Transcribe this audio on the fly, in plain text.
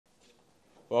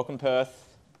Welcome, Perth.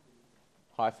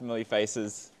 Hi, familiar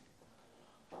faces.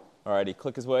 Alrighty,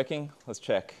 clicker's working. Let's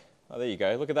check. Oh, there you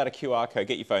go. Look at that, a QR code.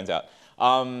 Get your phones out.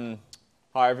 Hi,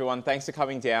 everyone. Thanks for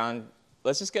coming down.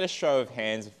 Let's just get a show of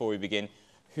hands before we begin.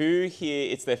 Who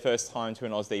here, it's their first time to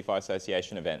an Aus DeFi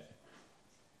Association event?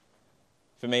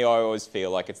 For me, I always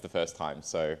feel like it's the first time,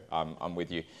 so I'm with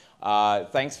you.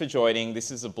 Thanks for joining.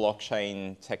 This is a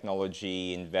blockchain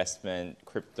technology, investment,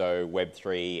 crypto,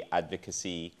 Web3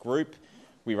 advocacy group.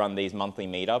 We run these monthly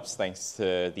meetups thanks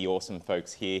to the awesome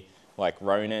folks here like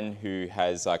Ronan, who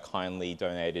has kindly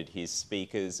donated his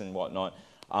speakers and whatnot.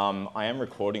 I am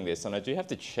recording this, and I do have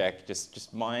to check,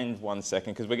 just mind 1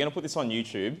 second, because we're going to put this on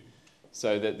YouTube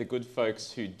so that the good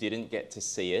folks who didn't get to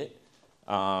see it,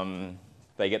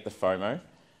 they get the FOMO.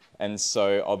 And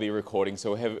so I'll be recording,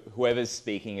 so whoever's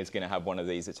speaking is going to have one of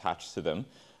these attached to them.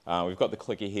 We've got the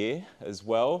clicker here as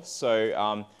well.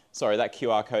 So, sorry, that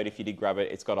QR code, if you did grab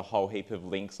it, it's got a whole heap of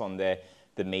links on there.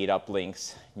 The meetup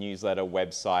links, newsletter,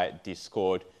 website,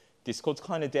 Discord. Discord's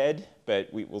kind of dead, but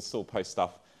we'll still post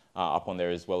stuff up on there,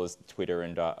 as well as Twitter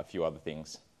and a few other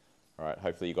things. All right,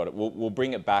 hopefully you got it. We'll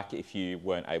bring it back if you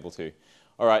weren't able to.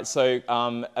 All right, so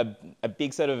a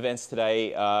big set of events today.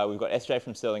 We've got SJ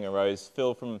from Stirling Rose,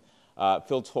 Phil talking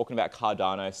about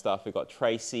Cardano stuff. We've got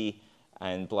Tracey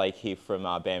and Blake here from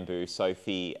Bamboo,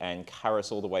 Sophie and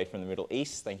Charis all the way from the Middle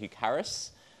East. Thank you,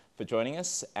 Charis, for joining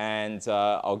us. And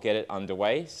I'll get it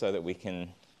underway so that we can,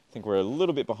 I think we're a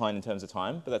little bit behind in terms of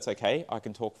time, but that's okay. I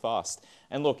can talk fast.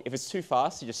 And look, if it's too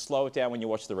fast, you just slow it down when you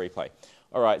watch the replay.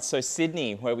 All right, so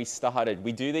Sydney, where we started,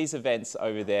 we do these events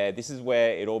over there. This is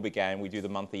where it all began. We do the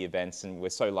monthly events, and we're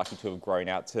so lucky to have grown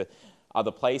out to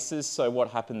other places. So what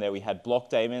happened there, we had Block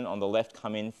Damon on the left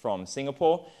come in from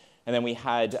Singapore, and then we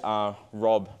had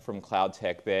Rob from Cloud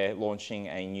Tech there launching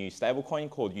a new stablecoin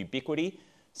called Ubiquity.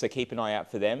 So keep an eye out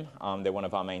for them. They're one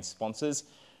of our main sponsors.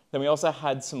 Then we also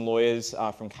had some lawyers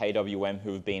from KWM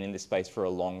who have been in this space for a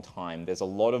long time. There's a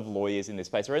lot of lawyers in this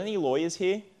space. Are there any lawyers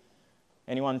here?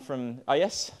 Anyone from,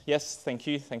 yes, thank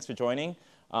you, thanks for joining.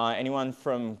 Anyone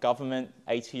from government,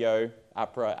 ATO,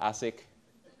 APRA, ASIC?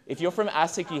 If you're from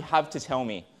ASIC, you have to tell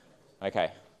me.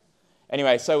 Okay.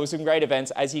 Anyway, so it was some great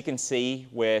events. As you can see,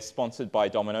 we're sponsored by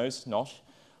Domino's,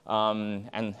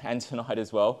 and tonight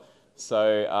as well.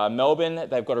 So Melbourne,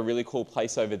 they've got a really cool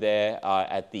place over there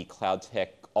at the Cloud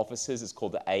Tech offices. It's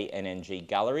called the ANNG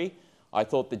Gallery. I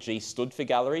thought the G stood for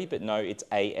gallery, but no, it's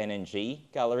ANNG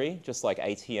Gallery, just like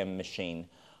ATM machine.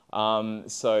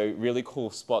 So really cool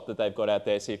spot that they've got out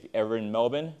there. So if you're ever in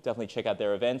Melbourne, definitely check out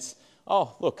their events.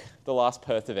 Oh, look, the last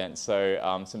Perth event.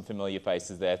 So some familiar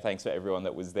faces there. Thanks for everyone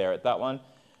that was there at that one.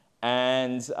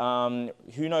 And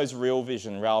who knows Real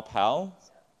Vision? Raoul Powell?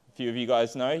 A few of you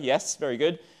guys know? Yes, very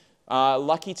good.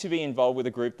 Lucky to be involved with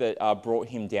a group that brought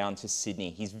him down to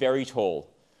Sydney. He's very tall.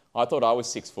 I thought I was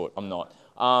 6 foot. I'm not.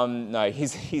 No,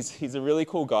 he's a really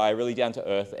cool guy, really down to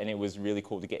earth, and it was really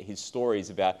cool to get his stories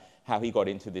about how he got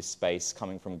into this space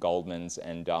coming from Goldman's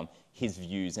and his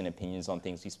views and opinions on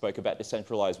things. He spoke about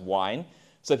decentralized wine.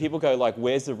 So people go like,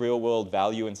 where's the real world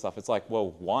value and stuff? It's like,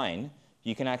 well, wine,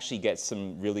 you can actually get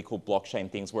some really cool blockchain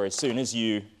things where as soon as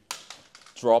you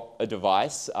drop a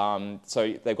device,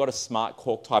 so they've got a smart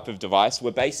cork type of device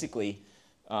where basically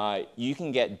you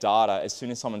can get data as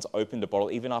soon as someone's opened a bottle,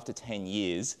 even after 10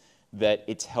 years, that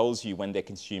it tells you when they're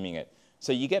consuming it.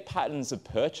 So you get patterns of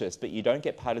purchase, but you don't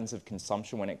get patterns of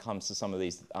consumption when it comes to some of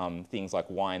these things like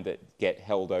wine that get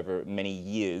held over many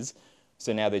years.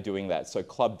 So now they're doing that. So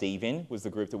Club Devin was the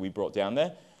group that we brought down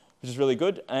there, which is really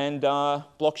good. And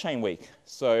Blockchain Week.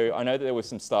 So I know that there was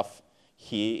some stuff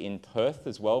here in Perth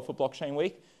as well for Blockchain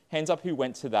Week. Hands up who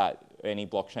went to that, any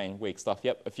Blockchain Week stuff.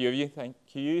 Yep, a few of you, thank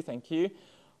you.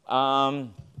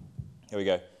 Here we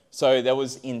go. So that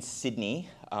was in Sydney.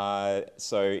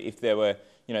 So if there were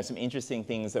some interesting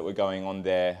things that were going on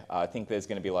there, I think there's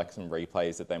going to be like some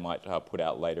replays that they might put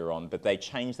out later on. But they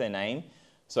changed their name,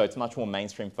 so it's much more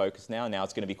mainstream focused now. Now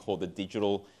it's going to be called the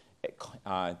Digital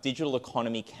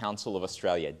Economy Council of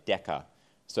Australia, DECA.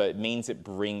 So it means it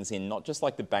brings in not just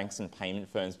like the banks and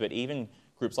payment firms, but even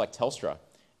groups like Telstra.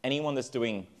 Anyone that's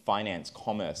doing finance,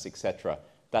 commerce, etc.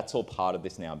 That's all part of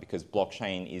this now because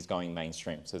blockchain is going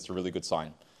mainstream. So it's a really good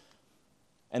sign.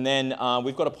 And then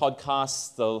we've got a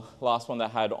podcast. The last one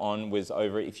that I had on was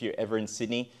over if you're ever in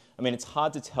Sydney. I mean, it's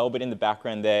hard to tell, but in the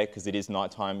background there, because it is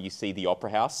nighttime, you see the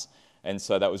Opera House. And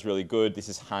so that was really good. This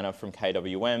is Hannah from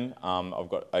KWM. I've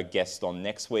got a guest on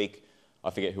next week. I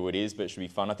forget who it is, but it should be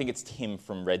fun. I think it's Tim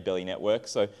from Redbelly Network.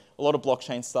 So a lot of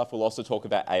blockchain stuff. We'll also talk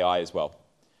about AI as well.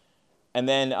 And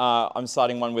then I'm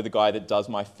starting one with a guy that does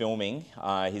my filming.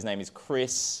 His name is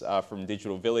Chris from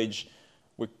Digital Village.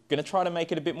 We're going to try to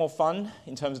make it a bit more fun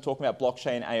in terms of talking about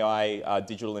blockchain, AI,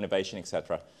 digital innovation,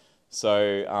 etc.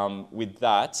 So with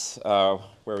that,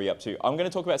 where are we up to? I'm going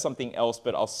to talk about something else,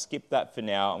 but I'll skip that for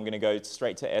now. I'm going to go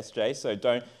straight to SJ, so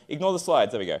don't ignore the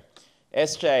slides. There we go.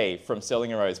 SJ from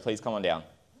Stirling Rose, please come on down.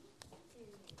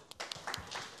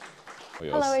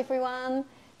 Hello, everyone.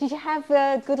 Did you have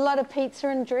a good lot of pizza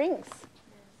and drinks?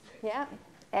 Yeah,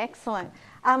 excellent.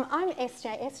 I'm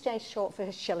SJ. SJ is short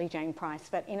for Shelley Jane Price,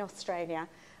 but in Australia,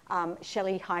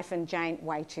 Shelley-Jane,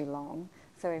 way too long,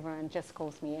 so everyone just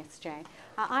calls me SJ.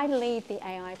 I lead the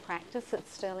AI practice at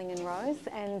Stirling Rose,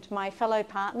 and my fellow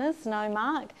partners know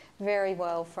Mark very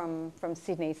well from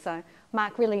Sydney. So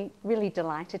Mark, really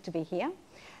delighted to be here.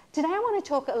 Today I want to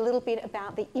talk a little bit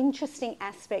about the interesting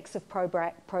aspects of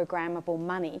programmable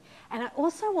money, and I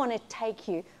also want to take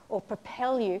you or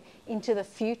propel you into the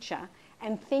future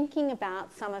and thinking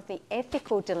about some of the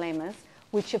ethical dilemmas,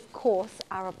 which of course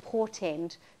are a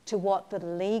portend to what the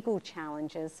legal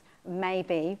challenges may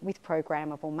be with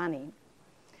programmable money.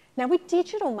 Now with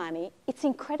digital money, it's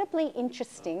incredibly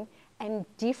interesting and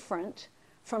different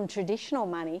from traditional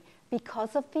money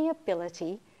because of the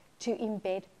ability to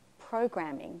embed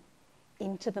programming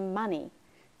into the money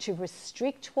to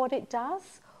restrict what it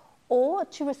does or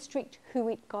to restrict who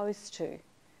it goes to.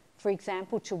 For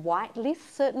example, to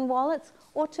whitelist certain wallets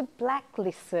or to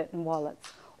blacklist certain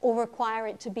wallets or require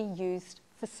it to be used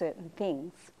for certain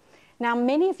things. Now,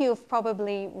 many of you have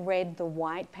probably read the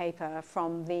white paper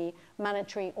from the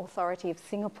Monetary Authority of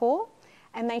Singapore,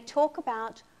 and they talk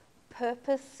about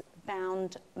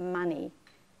purpose-bound money,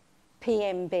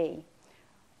 PMB,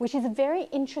 which is a very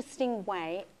interesting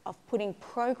way of putting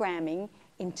programming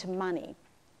into money.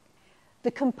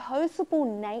 The composable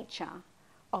nature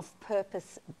of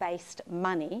purpose-based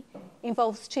money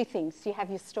involves two things. You have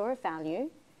your store of value,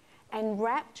 and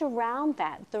wrapped around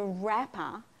that, the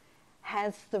wrapper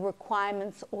has the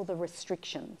requirements or the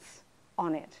restrictions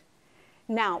on it.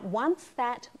 Now, once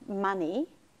that money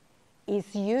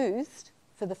is used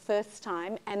for the first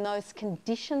time and those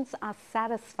conditions are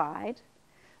satisfied,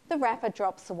 the wrapper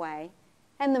drops away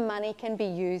and the money can be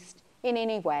used in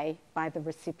any way by the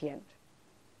recipient.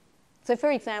 So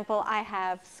for example, I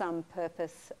have some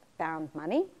purpose-bound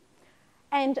money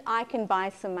and I can buy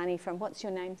some money from, what's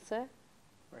your name, sir?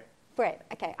 Brett. Brett,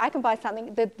 okay. I can buy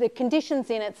something, the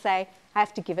conditions in it say I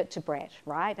have to give it to Brett,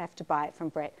 right? I have to buy it from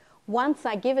Brett. Once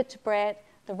I give it to Brett,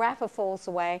 the wrapper falls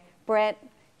away. Brett,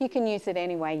 you can use it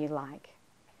any way you like.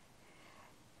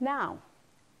 Now,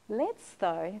 let's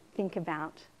though think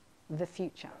about the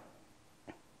future.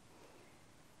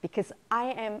 Because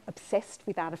I am obsessed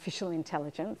with artificial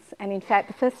intelligence. And in fact,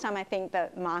 the first time I think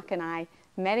that Mark and I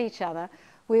met each other,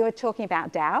 we were talking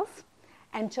about DAOs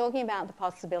and talking about the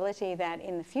possibility that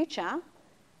in the future,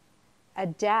 a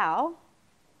DAO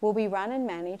will be run and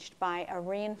managed by a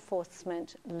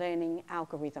reinforcement learning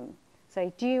algorithm.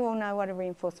 So do you all know what a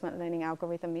reinforcement learning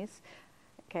algorithm is?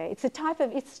 Okay, it's a type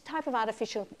of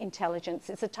artificial intelligence.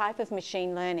 It's a type of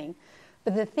machine learning.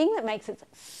 But the thing that makes it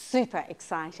super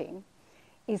exciting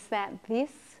is that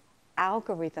this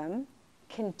algorithm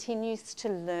continues to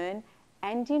learn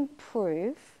and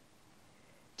improve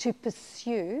to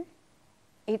pursue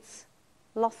its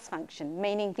loss function,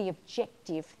 meaning the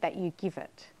objective that you give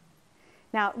it.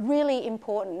 Now, really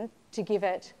important to give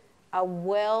it a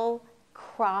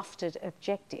well-crafted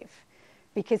objective,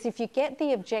 because if you get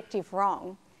the objective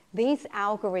wrong, these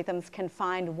algorithms can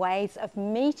find ways of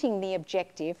meeting the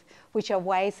objective, which are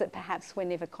ways that perhaps were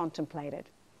never contemplated.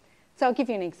 So I'll give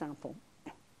you an example.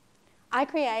 I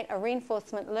create a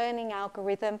reinforcement learning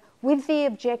algorithm with the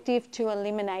objective to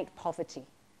eliminate poverty.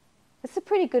 It's a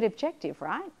pretty good objective,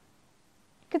 right?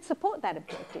 You could support that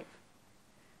objective.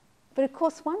 But of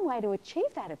course, one way to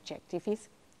achieve that objective is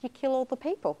you kill all the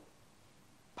people.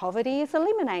 Poverty is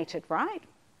eliminated, right?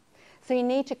 So you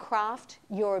need to craft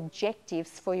your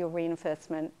objectives for your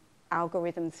reinforcement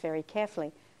algorithms very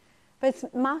carefully. But as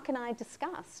Mark and I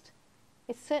discussed,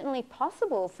 it's certainly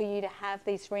possible for you to have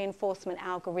these reinforcement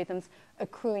algorithms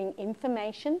accruing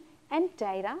information and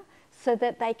data so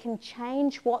that they can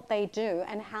change what they do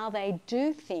and how they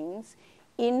do things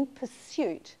in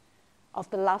pursuit of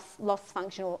the loss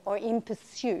function or in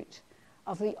pursuit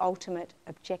of the ultimate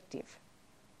objective.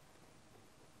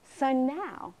 So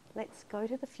now, let's go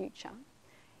to the future.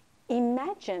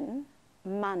 Imagine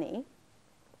money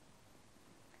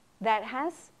that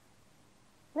has,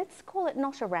 let's call it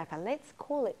not a wrapper, let's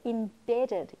call it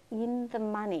embedded in the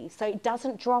money so it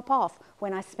doesn't drop off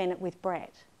when I spend it with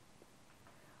Brett.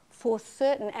 For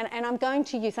certain, and I'm going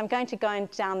to go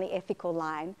down the ethical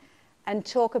line and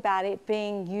talk about it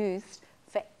being used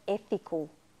for ethical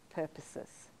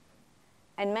purposes.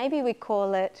 And maybe we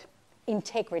call it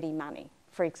integrity money,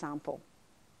 for example.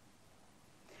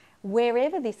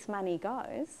 Wherever this money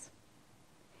goes,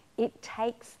 it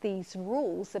takes these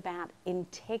rules about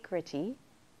integrity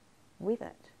with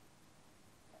it.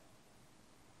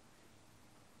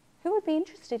 Who would be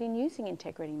interested in using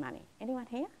integrity money? Anyone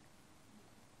here?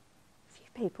 A few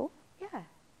people. Yeah,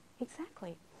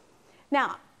 exactly.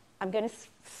 Now, I'm going to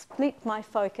split my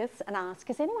focus and ask,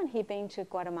 has anyone here been to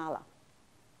Guatemala?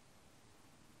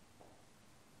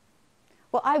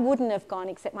 Well, I wouldn't have gone,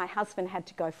 except my husband had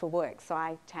to go for work, so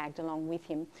I tagged along with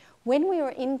him. When we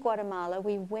were in Guatemala,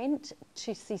 we went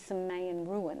to see some Mayan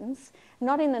ruins,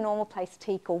 not in the normal place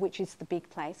Tikal, which is the big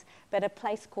place, but a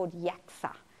place called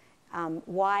Yaxha,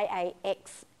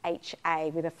 Y-A-X-H-A,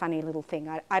 with a funny little thing.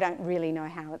 I don't really know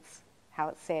how it's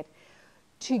said.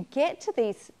 To get to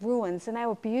these ruins, and they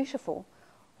were beautiful,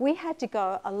 we had to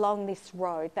go along this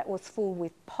road that was full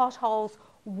with potholes,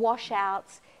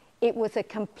 washouts. It was a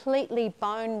completely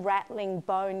bone-rattling,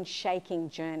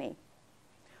 bone-shaking journey.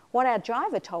 What our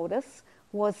driver told us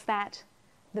was that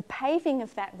the paving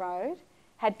of that road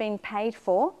had been paid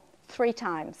for 3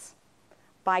 times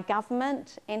by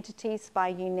government entities,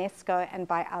 by UNESCO and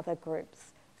by other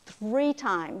groups. 3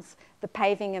 times the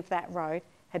paving of that road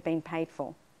had been paid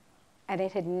for. And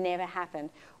it had never happened,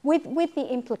 with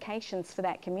the implications for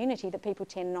that community that people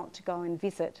tend not to go and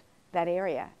visit that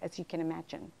area, as you can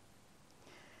imagine.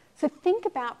 So think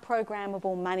about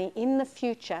programmable money in the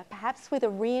future, perhaps with a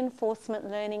reinforcement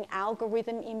learning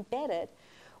algorithm embedded,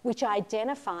 which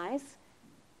identifies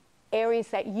areas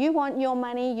that you want your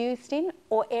money used in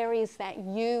or areas that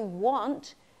you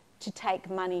want to take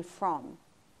money from.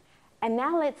 And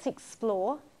now let's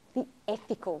explore the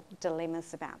ethical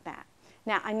dilemmas about that.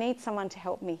 Now, I need someone to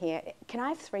help me here. Can I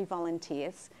have 3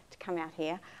 volunteers to come out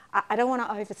here? I don't want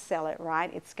to oversell it,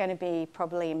 right? It's going to be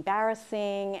probably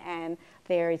embarrassing and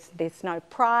there's no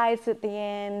prize at the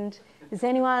end. Is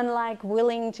anyone like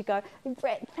willing to go?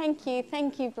 Brett, thank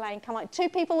you, Blaine. Come on, 2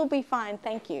 people will be fine,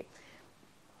 thank you.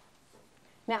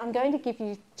 Now, I'm going to give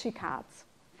you 2 cards.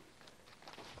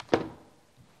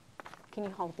 Can you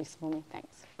hold this for me?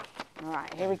 Thanks. All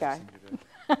right, here we go.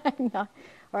 No.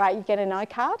 All right, you get a no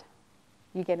card.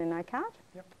 You get a no card?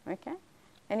 Yep. Okay.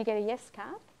 And you get a yes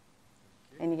card?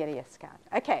 And you get a yes card.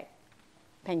 Okay.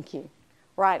 Thank you.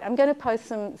 Right, I'm going to pose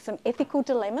some ethical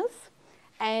dilemmas,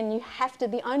 and you have to,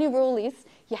 the only rule is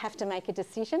you have to make a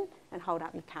decision and hold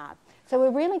up your card. So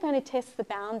we're really going to test the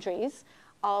boundaries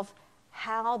of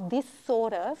how this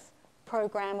sort of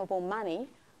programmable money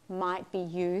might be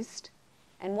used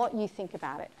and what you think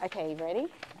about it. Okay, you ready?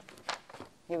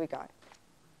 Here we go.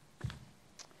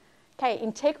 Okay,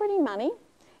 integrity money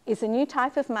is a new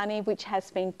type of money which has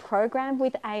been programmed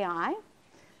with AI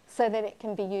so that it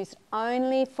can be used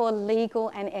only for legal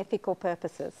and ethical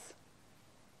purposes.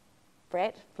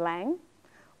 Brett, Blaine,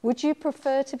 would you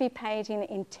prefer to be paid in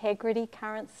integrity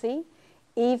currency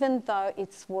even though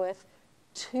it's worth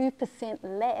 2%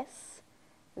 less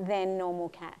than normal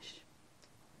cash?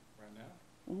 Right now?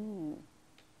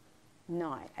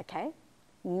 No, okay.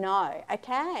 No,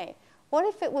 okay. What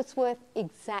if it was worth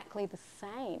exactly the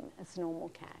same as normal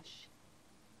cash?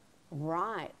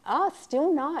 Right. Oh,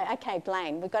 still no. Okay,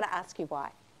 Blaine, we've got to ask you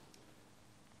why.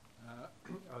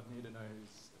 I'd need to know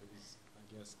who's, I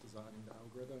guess, designing the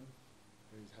algorithm,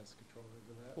 who has control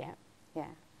over that. Yeah,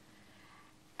 yeah.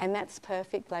 And that's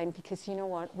perfect, Blaine, because you know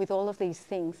what? With all of these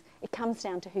things, it comes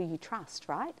down to who you trust,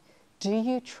 right? Do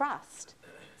you trust?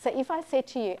 So if I said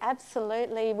to you,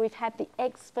 absolutely, we've had the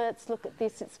experts look at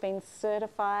this, it's been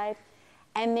certified,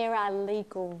 and there are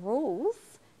legal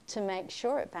rules to make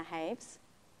sure it behaves,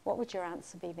 what would your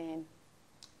answer be then?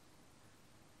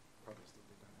 Probably still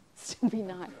be done. Still be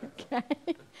no, okay.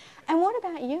 And what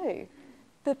about you?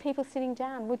 The people sitting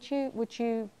down, would you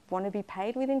want to be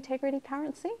paid with integrity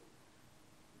currency?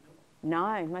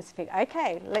 No, most people.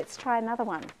 Okay, let's try another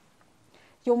one.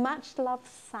 Your much-loved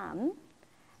son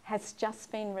has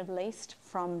just been released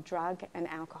from drug and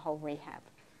alcohol rehab.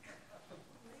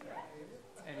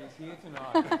 And he's here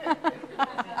tonight.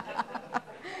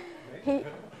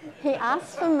 He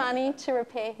asked for money to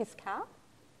repair his car,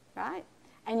 right?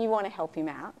 And you want to help him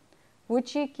out.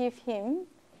 Would you give him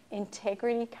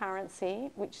integrity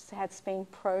currency, which has been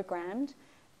programmed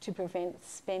to prevent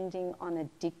spending on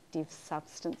addictive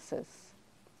substances?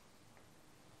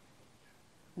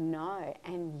 No,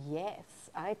 and yes.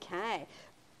 Okay.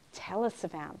 Tell us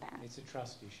about that. It's a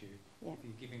trust issue. Yeah. If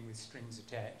you're giving with strings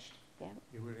attached, Yeah,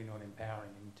 you're really not empowering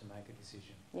him to make a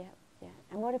decision. yeah, yeah.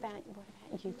 And what about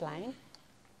you, Blaine?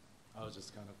 I was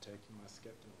just kind of taking my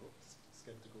skeptical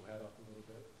hat off a little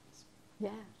bit.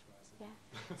 Yeah. Tries Yeah.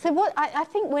 So what I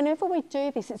think whenever we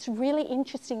do this, it's really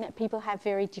interesting that people have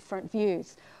very different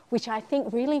views, which I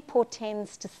think really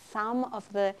portends to some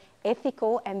of the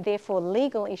ethical and therefore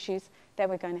legal issues that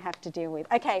we're going to have to deal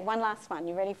with. Okay, one last one.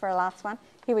 You ready for a last one?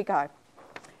 Here we go.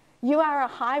 You are a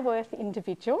high worth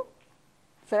individual.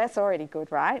 So that's already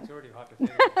good, right? It's already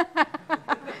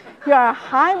hypothetical. You're a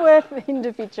high worth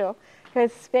individual who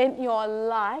has spent your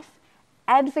life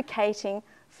advocating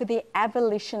for the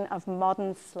abolition of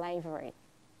modern slavery.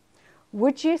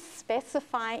 Would you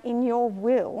specify in your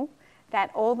will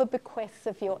that all the bequests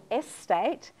of your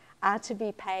estate are to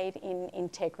be paid in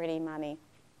integrity money?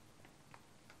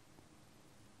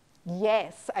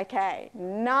 Yes, okay.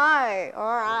 No,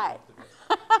 all right.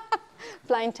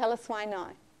 Blaine, tell us why no.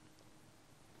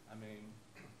 I mean,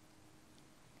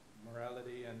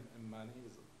 morality and money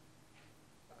is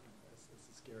it's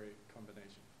a scary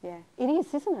combination. Yeah, it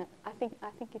is, isn't it? I think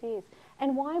it is.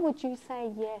 And why would you say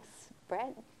yes,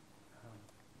 Brett?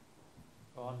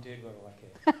 Well, I'm dead whether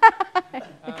I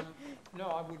care.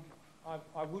 No,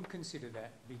 I would consider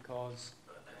that, because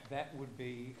that would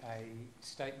be a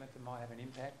statement that might have an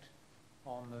impact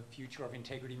on the future of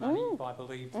integrity money. If I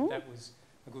believed that that was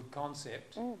a good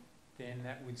concept, then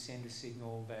that would send a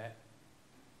signal that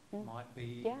might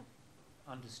be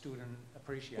understood and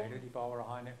appreciated if I were a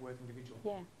high net worth individual.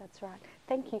 Yeah, that's right.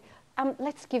 Thank you.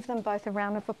 Let's give them both a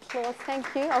round of applause.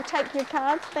 Thank you. I'll take your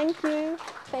cards. Thank you.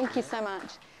 Thank you so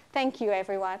much. Thank you,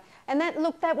 everyone. And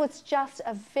that was just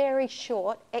a very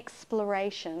short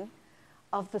exploration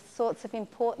of the sorts of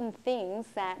important things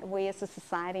that we as a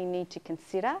society need to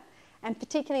consider, and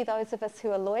particularly those of us who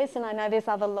are lawyers, and I know there's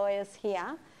other lawyers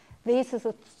here. These are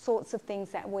the sorts of things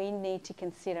that we need to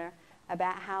consider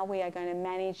about how we are going to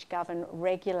manage, govern,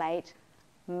 regulate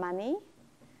money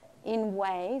in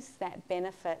ways that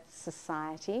benefit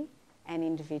society and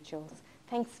individuals.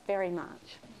 Thanks very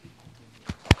much.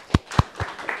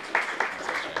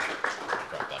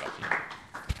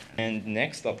 And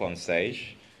next up on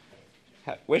stage,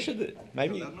 where should the,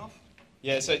 maybe? Loud enough?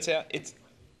 Yeah, so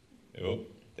oh,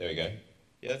 there we go.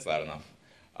 Yeah, that's loud enough.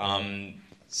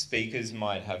 Speakers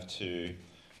might have to,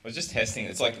 I was just testing,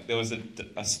 it's like there was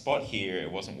a spot here,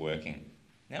 it wasn't working.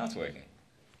 Now it's working.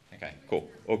 Okay, cool,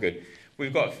 all good.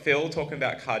 We've got Phil talking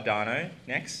about Cardano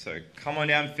next, so come on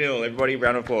down, Phil. Everybody,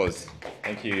 round of applause.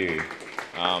 Thank you.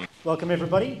 Welcome,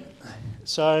 everybody.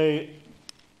 So,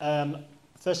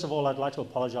 first of all, I'd like to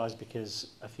apologise because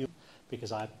I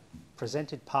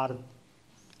presented part of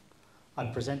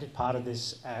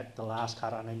this at the last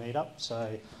Cardano meetup.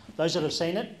 So, those that have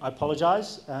seen it, I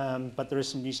apologise, but there is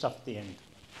some new stuff at the end.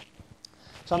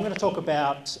 So, I'm going to talk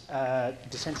about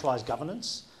decentralised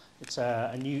governance. It's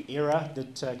a new era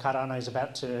that Cardano is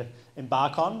about to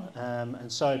embark on.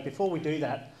 And so, before we do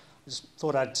that, I just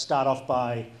thought I'd start off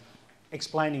by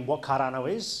explaining what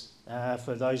Cardano is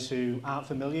for those who aren't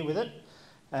familiar with it.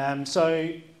 I'm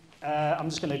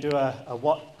just going to do a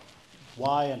what,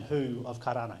 why and who of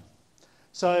Cardano.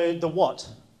 So the what.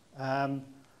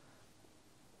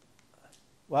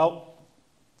 Well,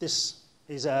 this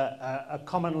is a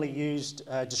commonly used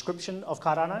description of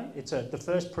Cardano. It's the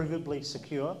first provably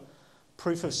secure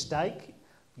proof of stake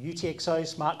UTXO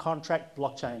smart contract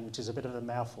blockchain, which is a bit of a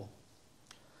mouthful.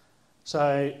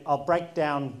 So I'll break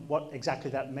down what exactly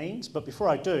that means, but before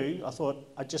I do, I thought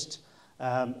I'd just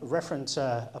reference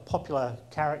a popular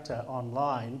character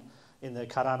online in the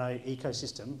Cardano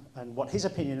ecosystem and what his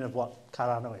opinion of what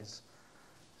Cardano is.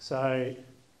 So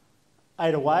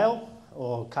Ada Whale,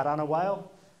 or Cardano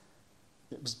Whale,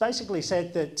 it was basically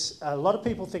said that a lot of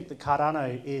people think that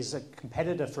Cardano is a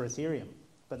competitor for Ethereum,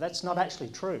 but that's not actually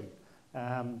true.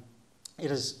 It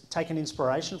has taken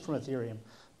inspiration from Ethereum,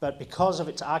 but because of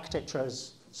its architecture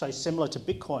is so similar to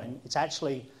Bitcoin, it's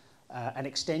actually an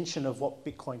extension of what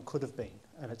Bitcoin could have been,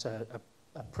 and it's a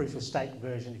proof of stake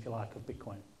version, if you like, of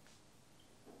Bitcoin.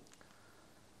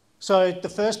 So the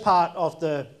first part of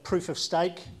the proof of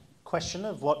stake question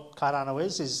of what Cardano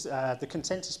is the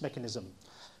consensus mechanism.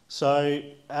 So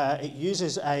it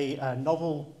uses a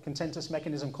novel consensus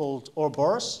mechanism called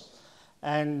Ouroboros,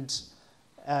 and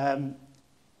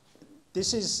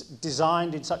this is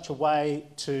designed in such a way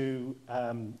to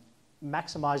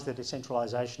maximise the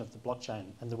decentralisation of the blockchain.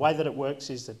 And the way that it works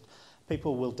is that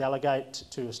people will delegate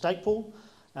to a stake pool,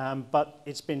 but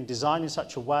it's been designed in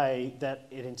such a way that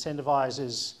it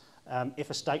incentivises, if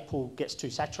a stake pool gets too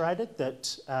saturated,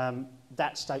 that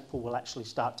that stake pool will actually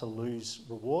start to lose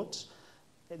rewards,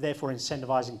 therefore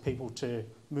incentivising people to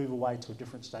move away to a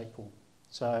different stake pool.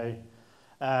 So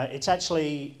it's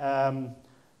actually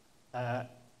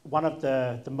one of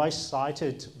the most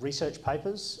cited research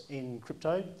papers in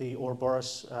crypto, the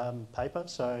Ouroboros paper.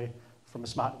 So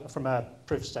from a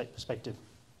proof of stake perspective.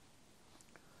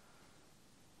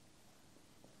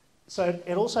 So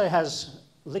it also has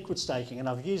liquid staking, and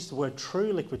I've used the word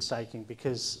true liquid staking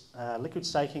because liquid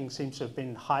staking seems to have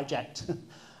been hijacked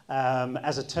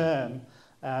as a term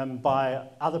by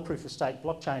other proof of stake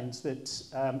blockchains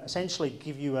that essentially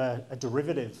give you a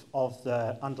derivative of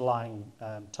the underlying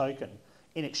token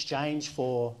in exchange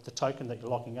for the token that you're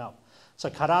locking up. So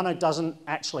Cardano doesn't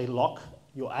actually lock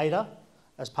your ADA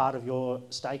as part of your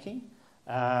staking.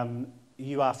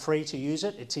 You are free to use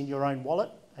it. It's in your own wallet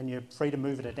and you're free to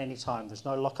move it at any time. There's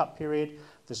no lockup period.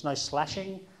 There's no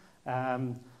slashing.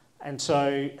 And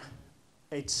so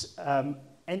it's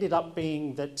ended up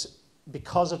being that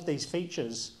because of these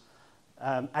features,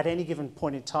 at any given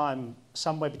point in time,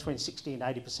 somewhere between 60 and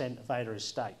 80% of ADA is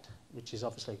staked, which is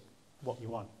obviously what you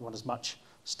want. You want as much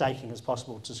staking as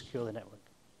possible to secure the network.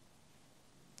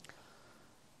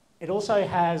 It also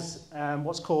has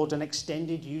what's called an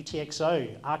extended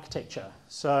UTXO architecture.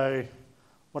 So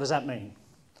what does that mean?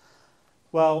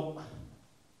 Well,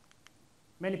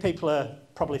 many people are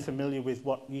probably familiar with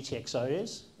what UTXO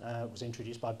is. It was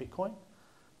introduced by Bitcoin.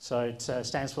 So it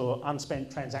stands for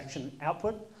unspent transaction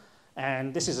output.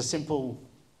 And this is a simple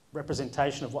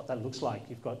representation of what that looks like.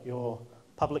 You've got your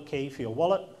public key for your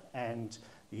wallet and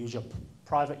you use your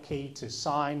private key to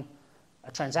sign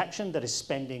a transaction that is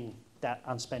spending that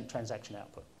unspent transaction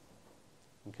output.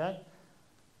 Okay?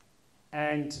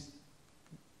 And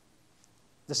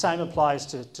the same applies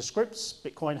to scripts.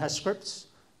 Bitcoin has scripts.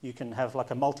 You can have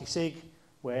like a multi-sig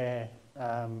where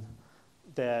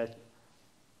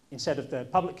instead of the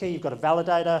public key, you've got a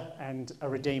validator and a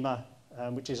redeemer,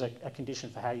 which is a condition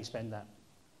for how you spend that.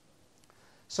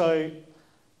 So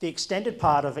the extended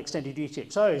part of extended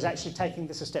UTXO is actually taking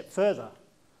this a step further,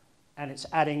 and it's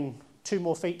adding 2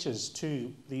 more features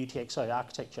to the UTXO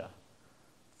architecture.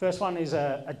 First one is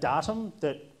a datum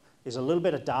that is a little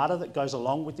bit of data that goes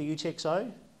along with the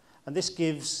UTXO, and this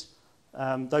gives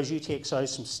those UTXOs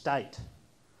some state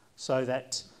so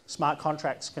that smart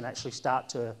contracts can actually start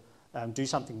to do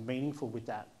something meaningful with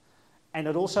that. And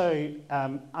it also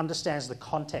understands the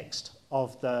context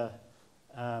of the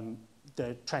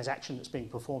transaction that's being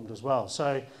performed as well.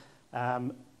 So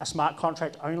a smart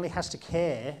contract only has to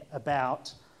care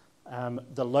about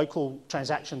the local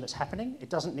transaction that's happening. It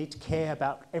doesn't need to care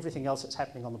about everything else that's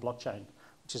happening on the blockchain,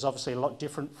 which is obviously a lot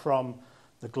different from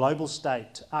the global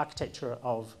state architecture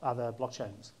of other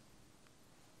blockchains.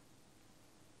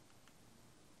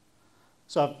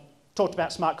 So I've talked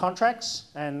about smart contracts,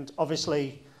 and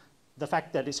obviously the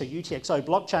fact that it's a UTXO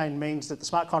blockchain means that the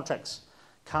smart contracts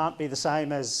can't be the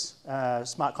same as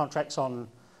smart contracts on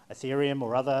Ethereum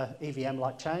or other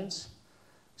EVM-like chains.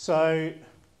 So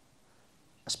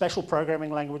a special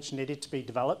programming language needed to be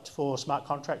developed for smart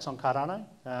contracts on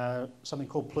Cardano, something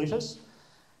called Plutus.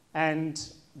 And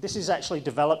this is actually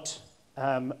developed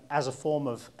as a form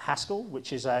of Haskell,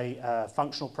 which is a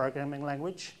functional programming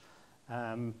language.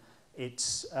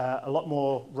 It's a lot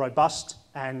more robust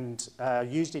and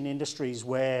used in industries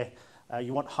where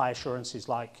you want high assurances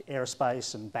like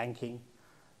aerospace and banking.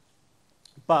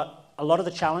 But a lot of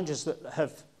the challenges that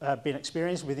have been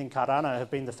experienced within Cardano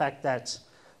have been the fact that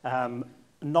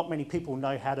not many people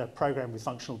know how to program with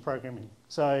functional programming.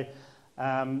 So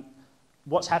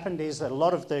what's happened is that a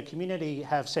lot of the community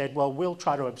have said, well, we'll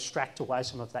try to abstract away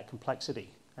some of that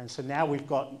complexity. And so now we've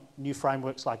got new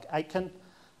frameworks like Aitken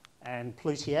and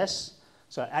Plutus.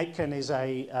 So Aitken is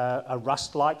a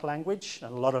Rust-like language,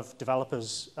 and a lot of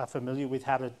developers are familiar with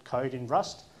how to code in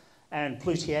Rust. And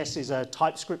Plutus is a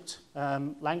TypeScript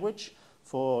language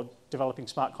for developing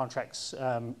smart contracts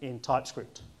in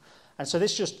TypeScript. And so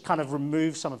this just kind of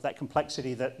removes some of that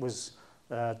complexity that was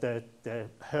the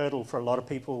hurdle for a lot of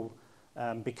people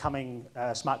becoming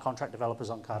smart contract developers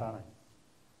on Cardano.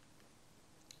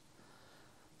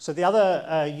 So the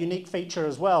other unique feature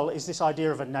as well is this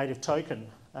idea of a native token.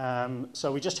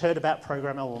 So we just heard about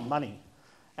programmable money.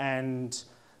 And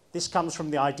this comes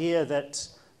from the idea that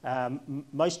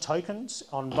most tokens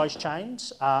on most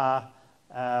chains are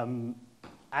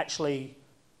actually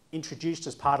introduced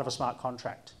as part of a smart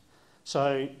contract.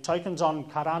 So tokens on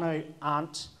Cardano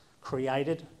aren't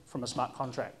created from a smart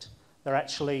contract. They're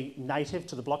actually native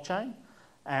to the blockchain,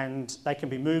 and they can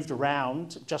be moved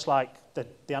around just like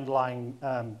the underlying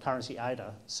currency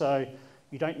ADA. So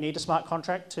you don't need a smart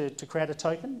contract to create a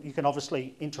token. You can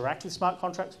obviously interact with smart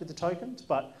contracts with the tokens,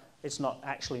 but it's not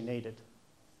actually needed.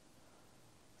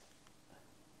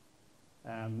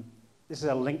 This is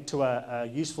a link to a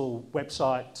useful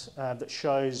website that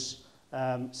shows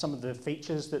some of the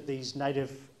features that these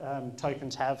native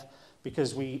tokens have,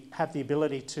 because we have the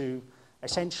ability to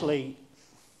essentially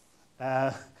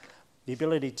the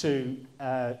ability to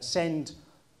send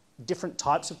different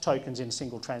types of tokens in a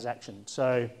single transaction.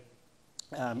 So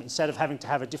instead of having to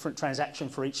have a different transaction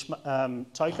for each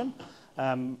token,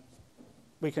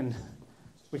 we can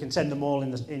send them all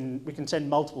we can send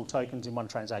multiple tokens in one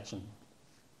transaction.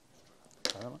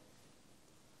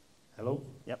 Hello?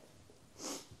 Yep.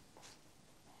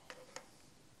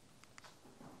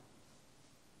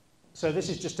 So this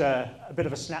is just a bit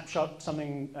of a snapshot,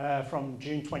 something from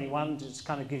June 21, just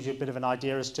kind of gives you a bit of an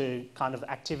idea as to kind of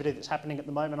activity that's happening at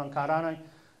the moment on Cardano.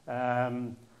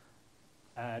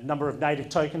 Number of native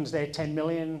tokens there, 10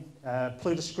 million.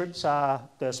 Pluto scripts are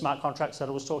the smart contracts that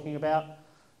I was talking about.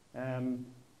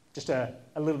 Just a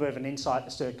little bit of an insight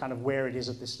as to kind of where it is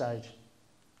at this stage.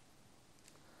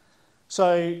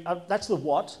 So that's the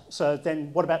what. So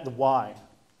then what about the why?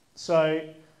 So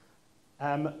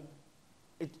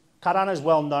Cardano is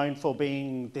well known for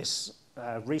being this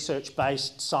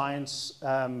research-based science,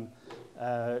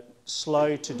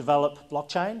 slow to develop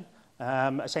blockchain,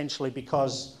 essentially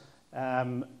because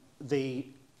the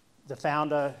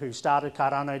founder who started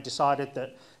Cardano decided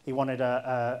that he wanted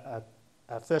a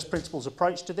first principles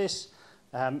approach to this,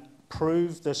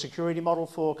 prove the security model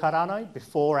for Cardano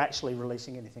before actually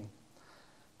releasing anything.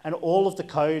 And all of the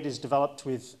code is developed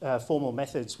with formal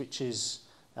methods, which is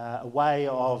a way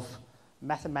of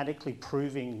mathematically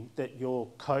proving that your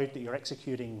code that you're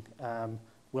executing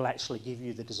will actually give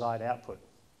you the desired output.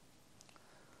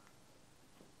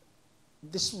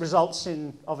 This results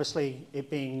in, obviously,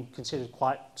 it being considered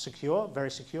quite secure,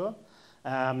 very secure.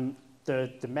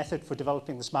 The method for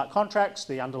developing the smart contracts,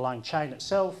 the underlying chain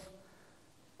itself,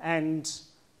 and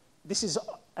this is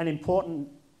an important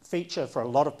feature for a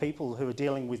lot of people who are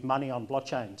dealing with money on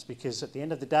blockchains, because at the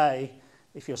end of the day,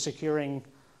 if you're securing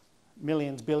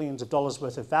millions, billions of dollars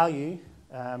worth of value,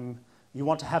 you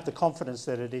want to have the confidence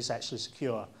that it is actually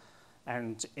secure.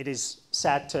 And it is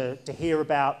sad to hear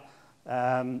about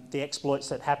the exploits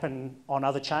that happen on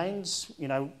other chains, you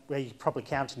know, where you probably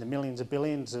count in the millions of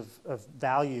billions of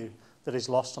value that is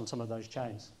lost on some of those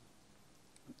chains.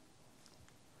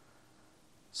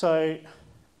 So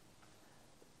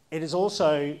it is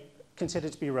also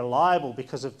considered to be reliable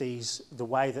because of the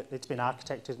way that it's been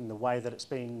architected and the way that it's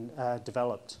been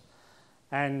developed.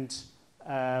 And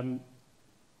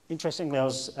interestingly, I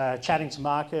was chatting to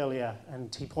Mark earlier,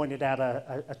 and he pointed out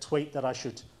a tweet that I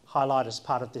should highlight as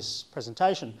part of this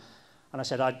presentation. And I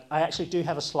said, I actually do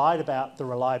have a slide about the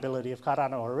reliability of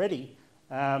Cardano already.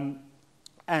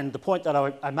 And the point that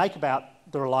I make about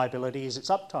the reliability is its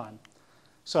uptime.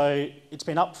 So it's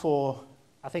been up for,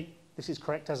 I think this is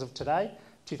correct as of today,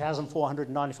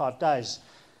 2,495 days.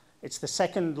 It's the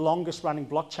second longest running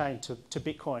blockchain to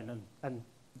Bitcoin. And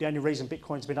the only reason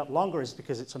Bitcoin's been up longer is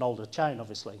because it's an older chain,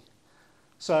 obviously.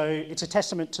 So it's a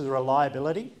testament to the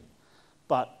reliability.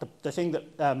 But the thing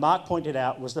that Mark pointed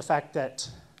out was the fact that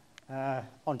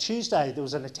on Tuesday there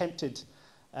was an attempted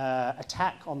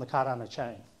attack on the Cardano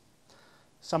chain.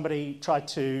 Somebody tried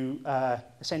to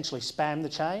essentially spam the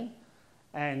chain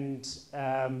and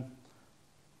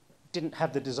didn't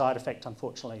have the desired effect,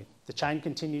 unfortunately. The chain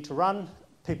continued to run.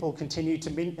 People continue to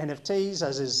mint NFTs,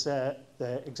 as is the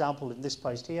example in this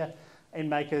post here.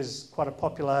 Animoca's quite a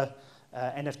popular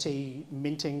NFT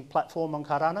minting platform on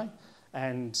Cardano,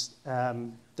 and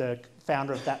the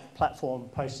founder of that platform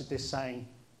posted this saying,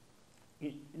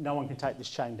 no one can take this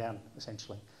chain down,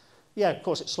 essentially. Yeah, of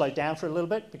course it slowed down for a little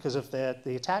bit because of the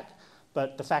attack,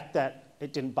 but the fact that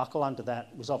it didn't buckle under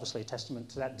that was obviously a testament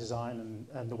to that design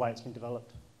and the way it's been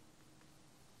developed.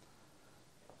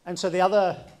 And so the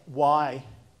other why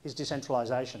is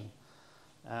decentralisation.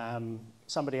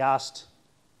 Somebody asked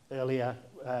earlier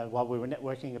while we were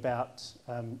networking about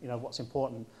what's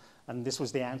important, and this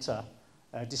was the answer.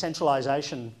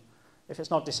 Decentralisation, if it's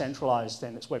not decentralised,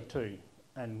 then it's Web 2,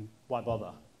 and why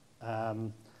bother?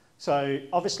 So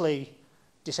obviously,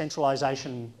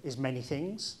 decentralisation is many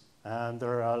things.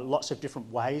 There are lots of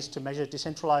different ways to measure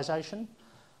decentralisation.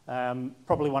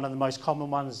 Probably one of the most common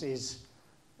ones is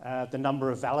the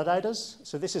number of validators.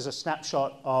 So this is a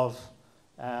snapshot of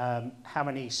how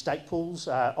many stake pools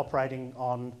are operating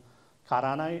on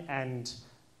Cardano and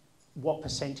what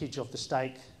percentage of the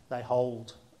stake they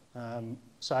hold.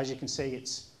 So as you can see,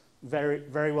 it's very,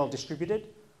 very well distributed.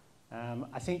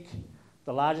 I think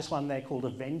the largest one there, called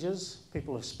Avengers,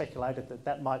 people have speculated that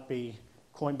that might be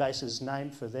Coinbase's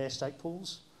name for their stake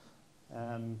pools.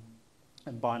 And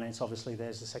Binance, obviously,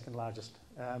 there's the second largest.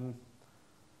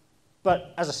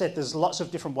 But as I said, there's lots of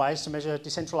different ways to measure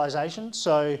decentralisation.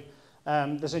 So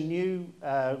there's a new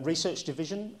research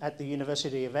division at the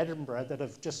University of Edinburgh that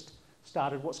have just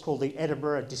started what's called the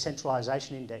Edinburgh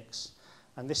Decentralisation Index.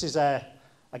 And this is a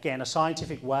again, a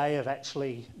scientific way of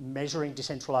actually measuring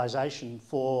decentralisation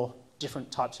for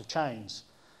different types of chains.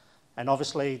 And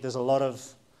obviously there's a lot of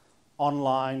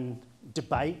online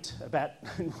debate about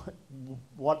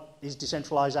what is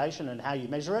decentralisation and how you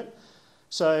measure it.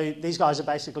 So these guys are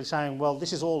basically saying, well,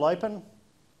 this is all open.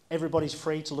 Everybody's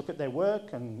free to look at their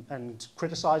work and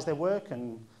criticise their work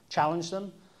and challenge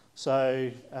them.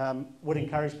 So would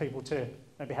encourage people to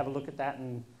maybe have a look at that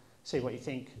and see what you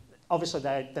think. Obviously,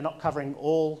 they're not covering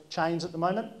all chains at the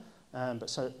moment, but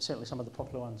certainly some of the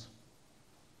popular ones.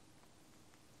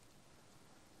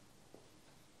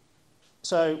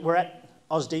 So we're at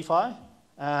Aus DeFi,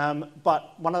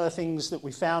 but one of the things that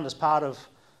we found as part of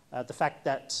the fact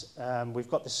that we've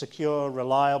got this secure,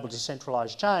 reliable,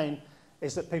 decentralised chain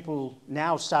is that people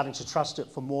now are starting to trust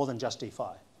it for more than just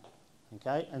DeFi.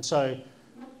 Okay, and so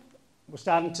we're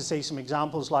starting to see some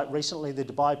examples, like recently the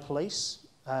Dubai police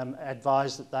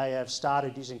advised that they have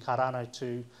started using Cardano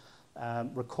to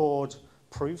record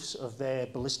proofs of their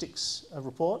ballistics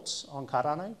reports on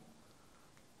Cardano.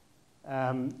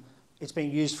 It's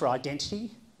being used for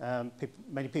identity.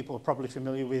 Many people are probably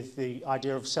familiar with the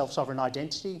idea of self-sovereign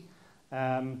identity.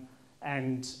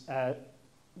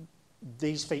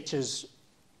 These features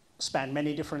span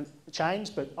many different chains,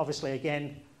 but obviously,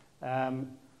 again,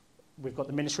 we've got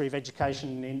the Ministry of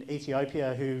Education in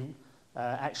Ethiopia who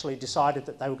actually decided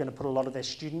that they were going to put a lot of their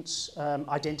students'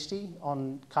 identity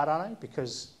on Cardano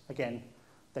because, again,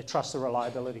 they trust the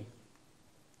reliability.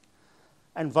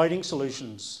 And voting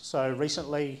solutions. So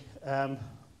recently,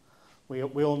 we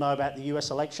all know about the US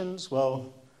elections.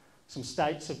 Well, some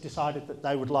states have decided that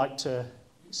they would like to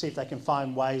see if they can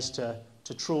find ways to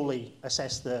truly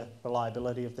assess the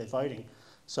reliability of their voting.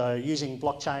 So using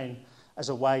blockchain as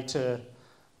a way to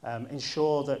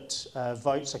ensure that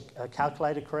votes are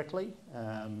calculated correctly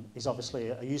is obviously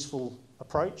a useful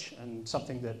approach and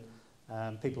something that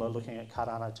people are looking at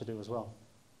Cardano to do as well.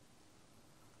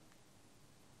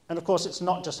 And of course, it's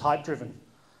not just hype driven.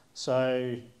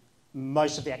 So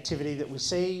most of the activity that we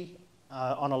see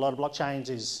on a lot of blockchains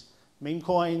is meme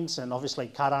coins, and obviously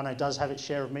Cardano does have its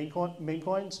share of meme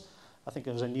coins. I think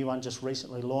there was a new one just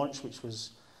recently launched, which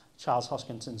was Charles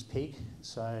Hoskinson's pig.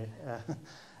 So,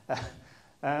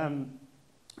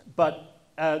 but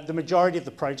the majority of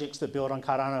the projects that build on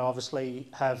Cardano obviously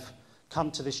have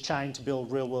come to this chain to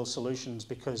build real-world solutions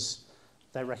because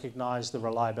they recognise the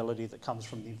reliability that comes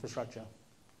from the infrastructure.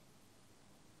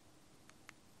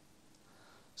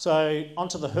 So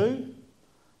onto the who.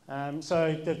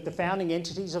 So the founding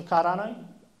entities of Cardano,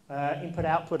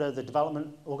 input-output are the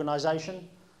development organisation,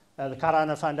 the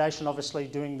Cardano Foundation obviously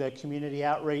doing the community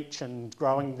outreach and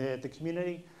growing the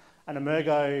community, and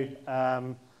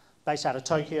Emergo, based out of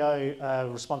Tokyo,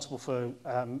 responsible for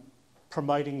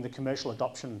promoting the commercial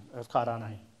adoption of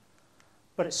Cardano.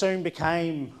 But it soon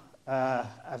became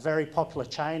a very popular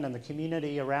chain, and the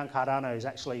community around Cardano is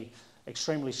actually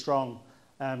extremely strong,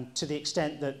 to the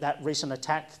extent that that recent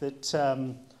attack that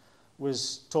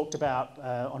was talked about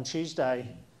on Tuesday,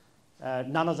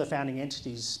 none of the founding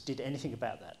entities did anything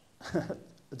about that.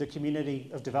 The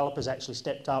community of developers actually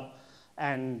stepped up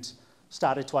and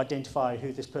started to identify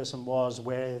who this person was,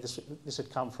 where this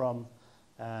had come from.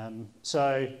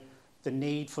 So the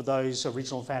need for those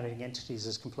original founding entities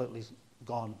is completely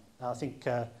gone. I think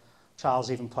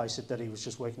Charles even posted that he was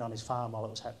just working on his farm while it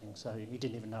was happening, so he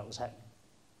didn't even know it was happening.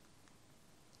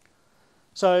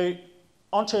 So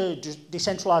onto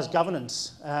decentralised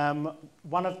governance.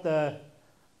 One of the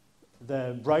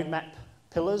roadmap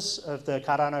pillars of the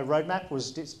Cardano roadmap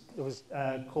was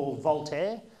called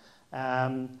Voltaire,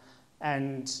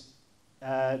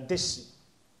 this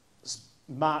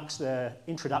marks the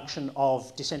introduction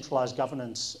of decentralised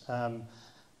governance.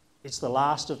 It's the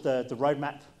last of the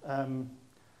roadmap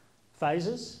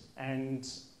phases, and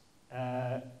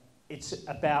it's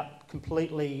about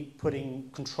completely putting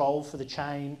control for the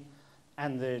chain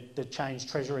and the chain's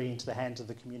treasury into the hands of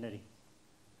the community.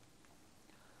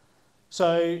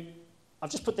 So I've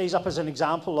just put these up as an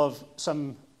example of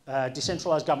some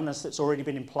decentralised governance that's already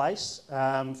been in place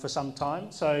for some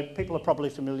time. So people are probably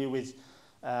familiar with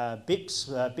BIPs,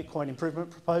 Bitcoin Improvement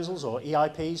Proposals, or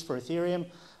EIPs for Ethereum.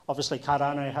 Obviously,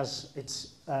 Cardano has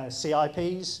its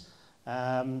CIPs.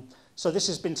 So this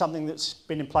has been something that's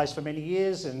been in place for many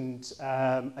years, and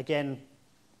again,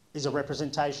 is a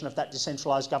representation of that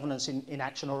decentralised governance in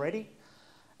action already.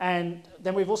 And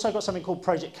then we've also got something called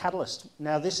Project Catalyst.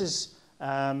 Now, this is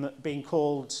being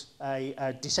called a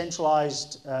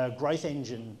decentralised growth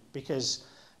engine because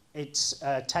it's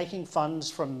taking funds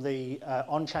from the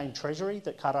on-chain treasury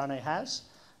that Cardano has.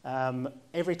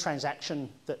 Every transaction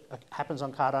that happens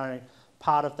on Cardano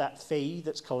part of that fee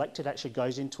that's collected actually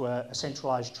goes into a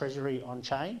centralised treasury on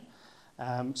chain.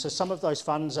 So some of those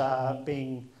funds are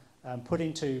being put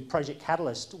into Project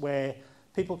Catalyst, where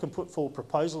people can put forward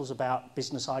proposals about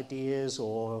business ideas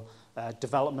or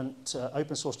development,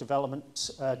 open source development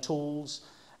tools,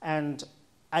 and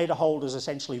ADA holders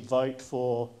essentially vote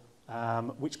for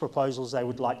which proposals they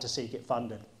would like to see get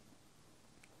funded.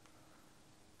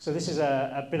 So this is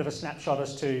a bit of a snapshot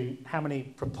as to how many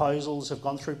proposals have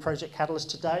gone through Project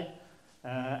Catalyst to date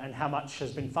and how much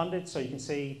has been funded. So you can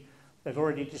see they've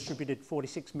already distributed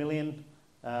 $46 million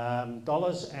and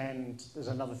there's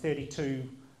another 32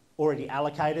 already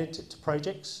allocated to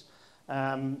projects.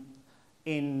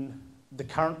 In the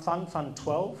current fund, Fund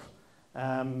 12,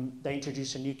 they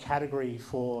introduced a new category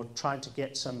for trying to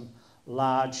get some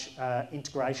large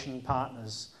integration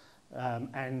partners,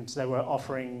 and they were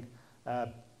offering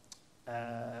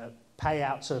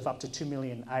payouts of up to 2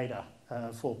 million ADA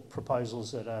for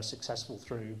proposals that are successful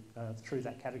through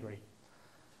that category.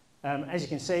 As you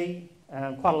can see,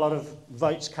 quite a lot of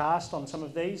votes cast on some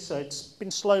of these, so it's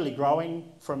been slowly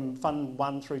growing from Fund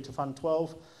 1 through to Fund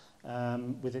 12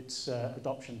 with its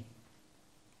adoption.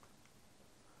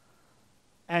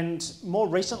 And more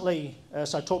recently,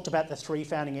 so I talked about the 3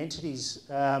 founding entities.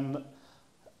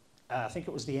 I think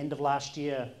it was the end of last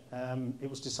year, it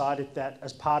was decided that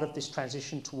as part of this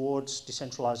transition towards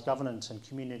decentralised governance and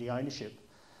community ownership,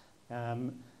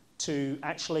 to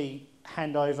actually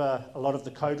hand over a lot of the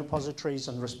code repositories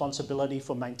and responsibility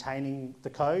for maintaining the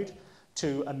code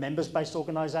to a members-based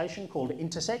organisation called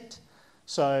Intersect.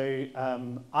 So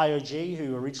IOG,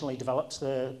 who originally developed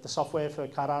the software for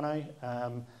Cardano,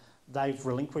 they've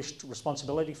relinquished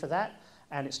responsibility for that,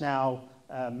 and it's now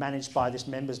managed by this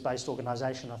members-based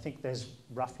organisation. I think there's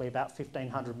roughly about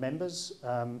 1,500 members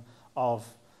of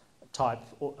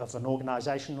an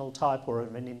organisational type or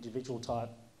of an individual type.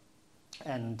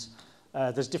 And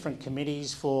there's different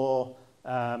committees for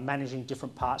managing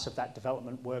different parts of that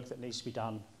development work that needs to be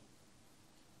done.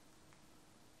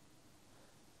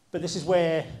 But this is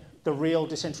where the real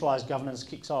decentralised governance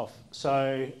kicks off.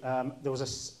 So there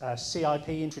was a CIP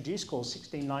introduced called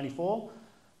 1694,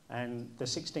 and the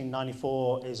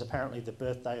 1694 is apparently the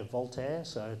birthday of Voltaire,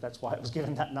 so that's why it was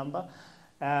given that number.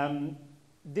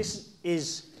 This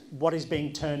is what is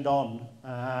being turned on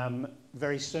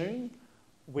very soon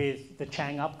with the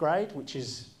Chang upgrade, which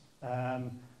is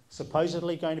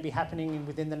supposedly going to be happening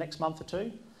within the next month or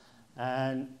two.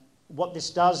 And what this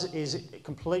does is it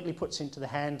completely puts into the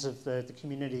hands of the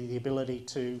community the ability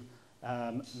to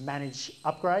manage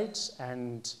upgrades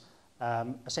and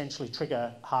essentially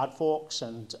trigger hard forks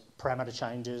and parameter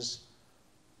changes.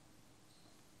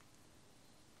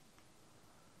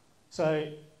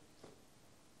 So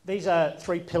these are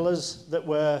 3 pillars that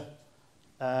were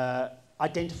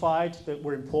identified that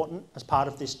were important as part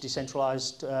of this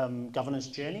decentralised governance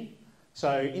journey.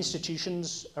 So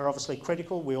institutions are obviously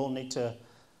critical. We all need to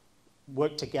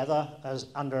work together as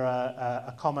under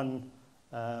a common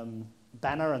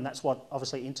banner, and that's what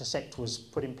obviously Intersect was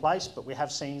put in place, but we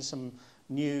have seen some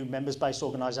new members-based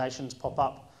organisations pop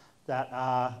up that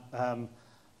are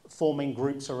forming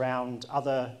groups around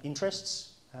other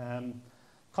interests.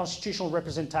 Constitutional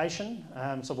representation,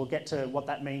 so we'll get to what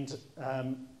that means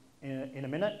in a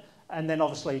minute, and then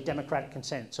obviously democratic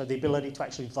consent, so the ability to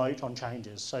actually vote on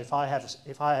changes. So if I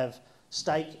have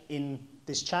stake in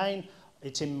this chain,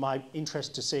 it's in my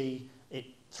interest to see it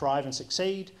thrive and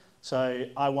succeed, so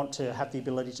I want to have the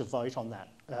ability to vote on that,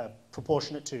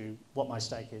 proportionate to what my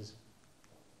stake is.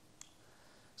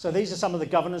 So these are some of the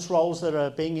governance roles that are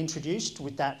being introduced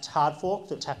with that hard fork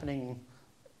that's happening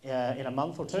in a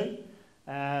month or two.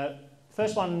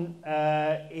 First one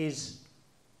is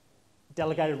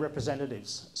delegated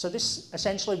representatives. So this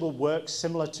essentially will work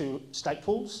similar to stake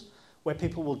pools, where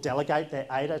people will delegate their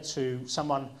ADA to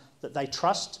someone that they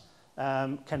trust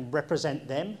can represent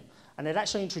them. And it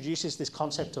actually introduces this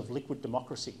concept of liquid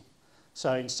democracy.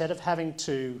 So instead of having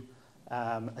to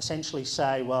essentially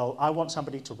say, well, I want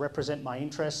somebody to represent my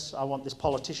interests, I want this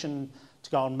politician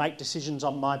to go and make decisions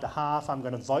on my behalf, I'm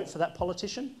going to vote for that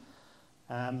politician.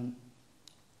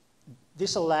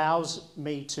 This allows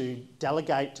me to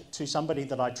delegate to somebody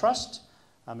that I trust.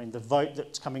 I mean, the vote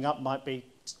that's coming up might be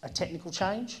a technical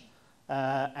change,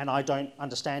 and I don't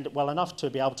understand it well enough to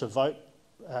be able to vote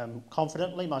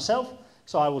confidently myself,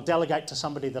 so I will delegate to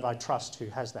somebody that I trust who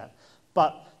has that.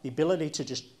 But the ability to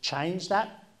just change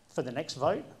that for the next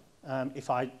vote, if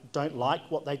I don't like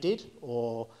what they did,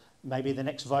 or maybe the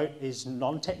next vote is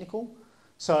non-technical.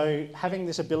 So having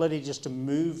this ability just to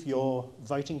move your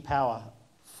voting power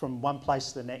from one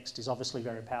place to the next is obviously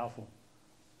very powerful.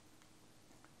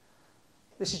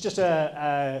 This is just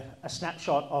a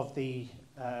snapshot of the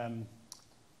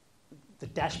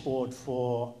dashboard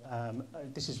for,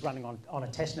 this is running on a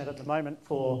testnet at the moment,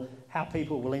 for how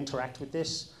people will interact with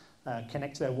this,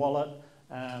 connect their wallet,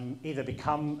 either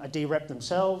become a DREP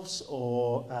themselves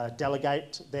or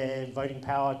delegate their voting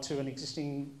power to an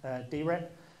existing DREP,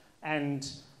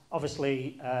 and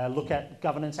obviously look at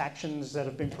governance actions that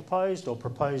have been proposed or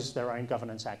propose their own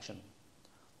governance action.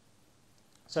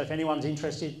 So if anyone's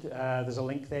interested, there's a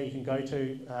link there you can go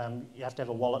to. You have to have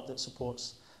a wallet that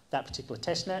supports that particular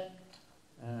testnet.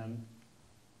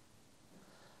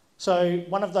 So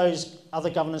one of those other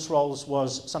governance roles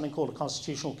was something called a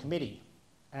constitutional committee.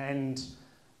 And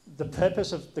the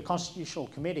purpose of the constitutional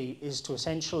committee is to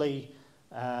essentially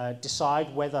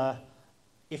decide whether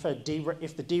if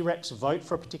the DREPs vote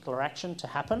for a particular action to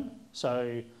happen,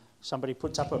 so somebody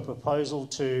puts up a proposal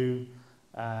to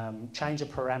change a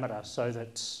parameter so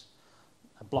that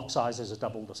block sizes are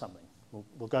doubled or something.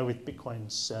 We'll go with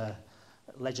Bitcoin's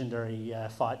legendary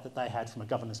fight that they had from a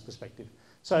governance perspective.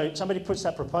 So somebody puts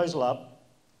that proposal up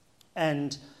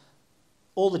and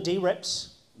all the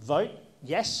DREPs vote,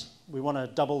 yes, we want to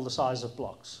double the size of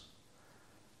blocks.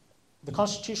 The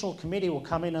Constitutional Committee will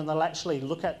come in and they'll actually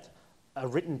look at a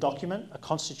written document, a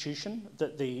constitution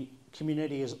that the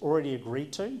community has already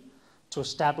agreed to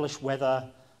establish whether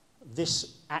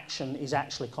this action is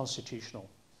actually constitutional.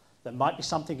 There might be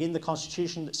something in the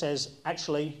constitution that says,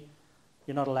 actually,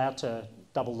 you're not allowed to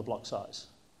double the block size.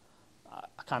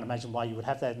 I can't imagine why you would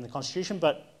have that in the constitution,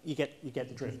 but you get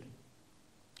the drift.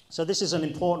 So this is an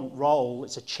important role.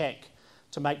 It's a check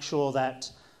to make sure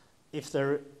that if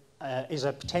there is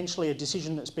potentially a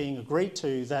decision that's being agreed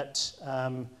to that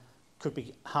could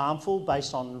be harmful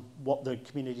based on what the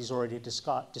community's already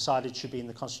decided should be in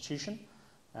the constitution,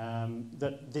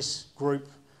 that this group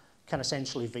can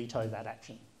essentially veto that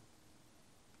action.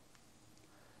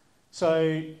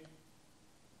 So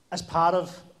as part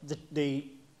of the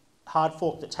hard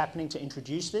fork that's happening to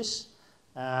introduce this,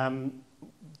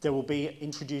 there will be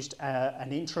introduced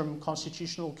an interim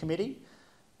constitutional committee,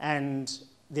 and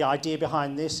the idea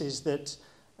behind this is that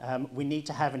we need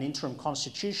to have an interim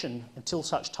constitution until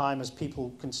such time as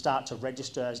people can start to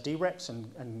register as DREPs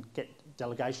and get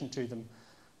delegation to them.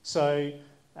 So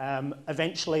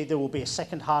eventually there will be a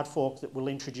second hard fork that will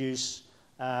introduce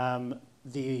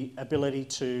the ability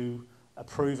to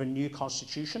approve a new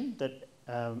constitution that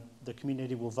the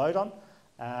community will vote on,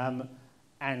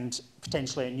 and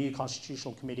potentially a new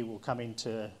constitutional committee will come in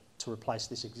to replace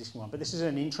this existing one. But this is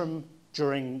an interim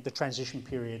during the transition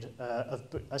period of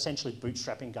essentially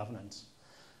bootstrapping governance.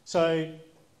 So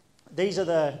these are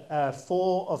the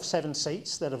 4 of 7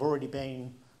 seats that have already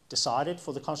been decided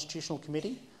for the Constitutional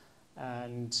Committee,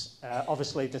 and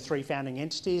obviously the 3 founding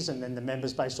entities and then the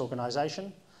members-based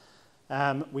organisation.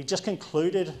 We just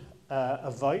concluded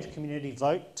a vote, community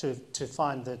vote, to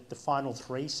find the final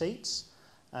 3 seats.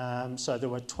 So there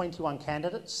were 21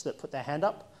 candidates that put their hand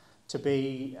up to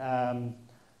be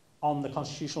on the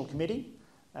Constitutional Committee,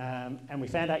 and we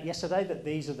found out yesterday that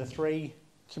these are the 3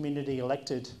 community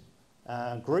elected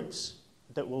groups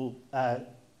that will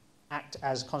act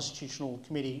as Constitutional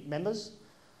Committee members.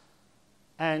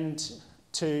 And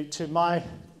to my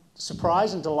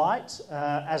surprise and delight,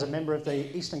 as a member of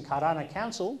the Eastern Cardano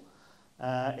Council,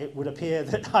 it would appear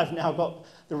that I've now got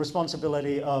the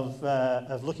responsibility of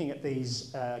looking at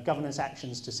these governance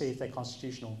actions to see if they're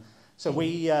constitutional. So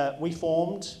we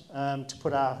formed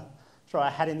to throw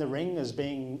our hat in the ring as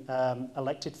being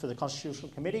elected for the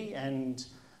Constitutional Committee, and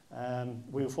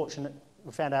we were fortunate.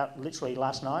 We found out literally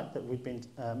last night that we'd been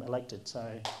elected.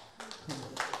 So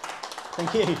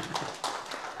thank you.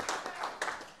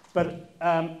 But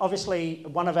obviously,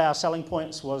 one of our selling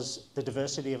points was the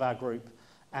diversity of our group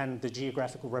and the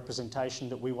geographical representation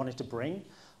that we wanted to bring.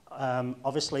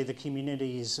 Obviously, the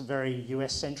community is very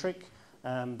US-centric,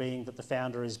 being that the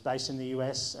founder is based in the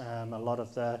US. A lot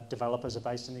of the developers are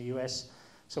based in the US.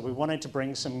 So we wanted to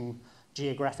bring some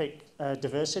geographic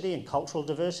diversity and cultural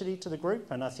diversity to the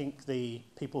group, and I think the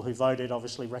people who voted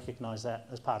obviously recognised that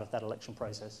as part of that election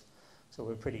process. So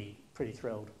we're pretty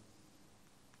thrilled.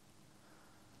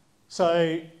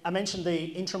 So I mentioned the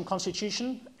interim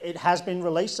constitution. It has been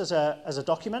released as a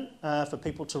document for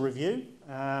people to review.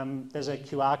 There's a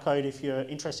QR code if you're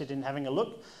interested in having a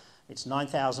look. It's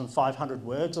 9,500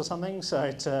 words or something, so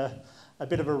it's a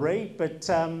bit of a read, but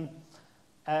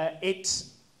it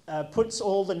puts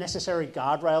all the necessary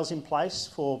guardrails in place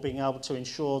for being able to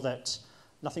ensure that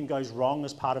nothing goes wrong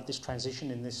as part of this transition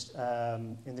in this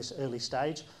early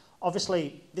stage.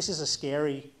 Obviously, this is a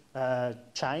scary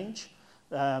change.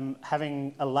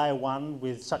 Having a layer 1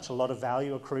 with such a lot of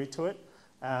value accrued to it,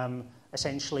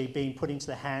 essentially being put into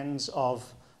the hands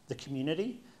of the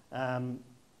community,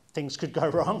 things could go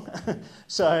wrong.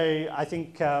 So I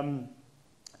think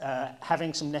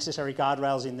having some necessary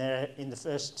guardrails in there in the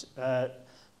first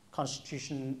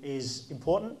constitution is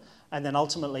important, and then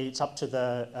ultimately it's up to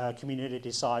the community to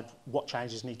decide what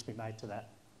changes need to be made to that.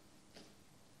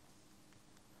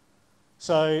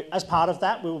 So as part of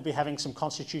that, we will be having some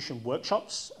constitution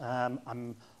workshops.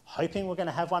 I'm hoping we're going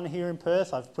to have one here in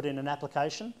Perth. I've put in an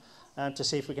application to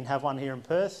see if we can have one here in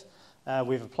Perth.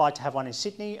 We've applied to have one in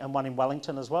Sydney and one in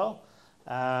Wellington as well.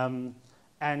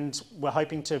 And we're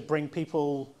hoping to bring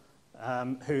people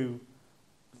who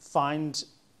find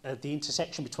the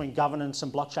intersection between governance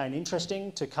and blockchain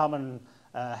interesting to come and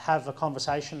have a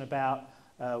conversation about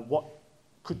what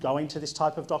could go into this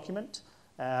type of document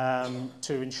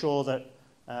to ensure that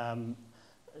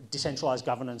decentralised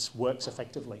governance works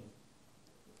effectively.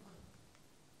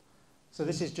 So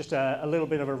this is just a little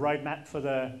bit of a roadmap for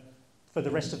the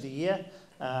rest of the year.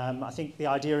 I think the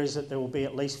idea is that there will be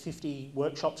at least 50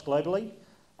 workshops globally,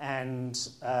 and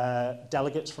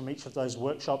delegates from each of those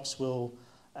workshops will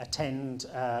attend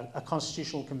a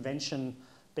constitutional convention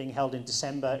being held in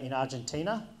December in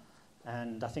Argentina.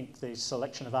 And I think the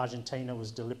selection of Argentina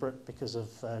was deliberate because of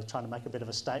trying to make a bit of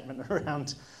a statement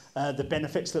around the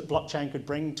benefits that blockchain could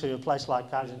bring to a place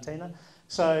like Argentina.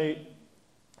 So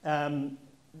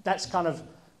that's kind of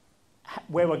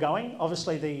where we're going.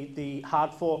 Obviously, the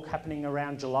hard fork happening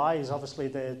around July is obviously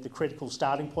the critical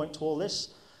starting point to all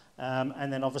this.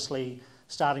 And then obviously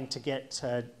starting to get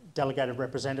delegated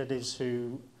representatives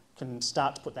who can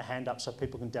start to put their hand up so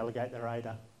people can delegate their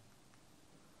ADA.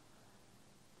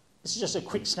 This is just a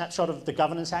quick snapshot of the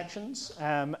governance actions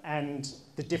and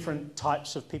the different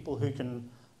types of people who can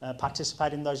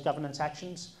participate in those governance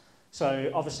actions.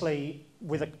 So obviously,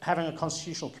 with having a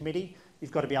constitutional committee,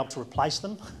 you've got to be able to replace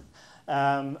them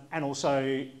and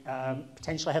also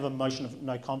potentially have a motion of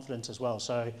no confidence as well.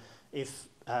 So if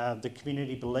the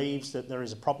community believes that there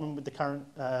is a problem with the current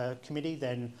committee,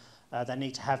 then they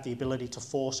need to have the ability to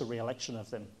force a re-election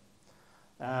of them.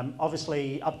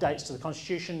 Obviously, updates to the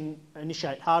Constitution,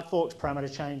 initiate hard forks,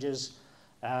 parameter changes,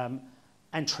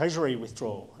 and Treasury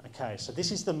withdrawal. Okay, so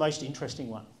this is the most interesting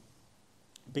one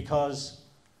because,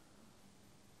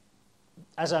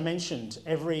 as I mentioned,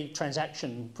 every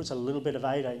transaction puts a little bit of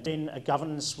ADA in a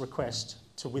governance request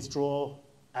to withdraw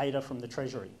ADA from the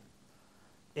Treasury.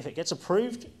 If it gets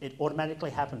approved, it automatically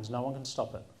happens. No one can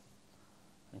stop it.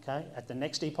 Okay, at the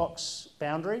next epoch's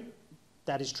boundary,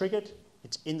 that is triggered.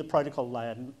 It's in the protocol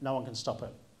layer, no one can stop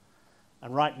it.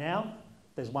 And right now,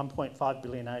 there's 1.5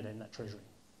 billion ADA in that treasury.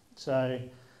 So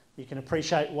you can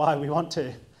appreciate why we want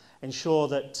to ensure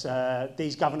that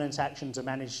these governance actions are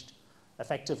managed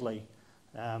effectively.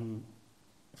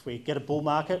 If we get a bull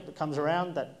market that comes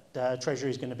around, that treasury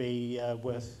is going to be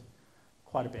worth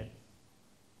quite a bit.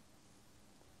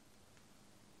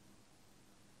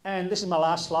 And this is my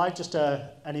last slide, just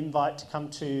an invite to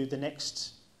come to the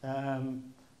next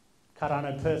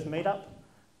Cardano Perth meetup.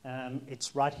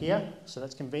 It's right here, so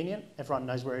that's convenient. Everyone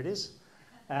knows where it is.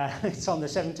 It's on the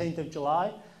 17th of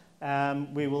July.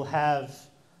 We will have,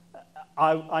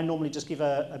 I normally just give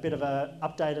a bit of an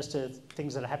update as to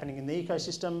things that are happening in the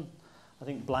ecosystem. I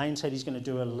think Blaine said he's going to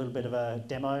do a little bit of a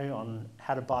demo on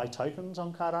how to buy tokens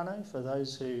on Cardano for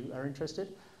those who are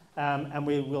interested. And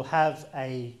we will have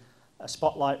a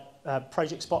spotlight,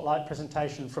 project spotlight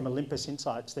presentation from Olympus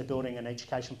Insights. They're building an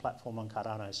education platform on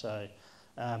Cardano. So,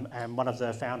 and one of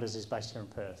the founders is based here in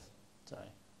Perth. So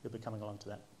you'll be coming along to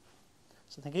that.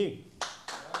 So thank you.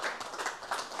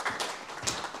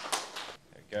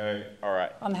 There we go. All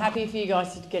right. I'm happy for you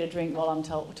guys to get a drink while I'm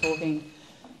talking.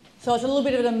 So it's a little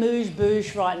bit of an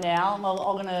amuse-bouche right now.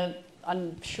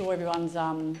 I'm sure everyone's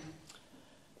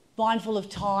mindful of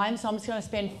time, so I'm just going to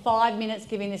spend 5 minutes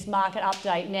giving this market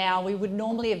update now. We would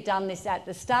normally have done this at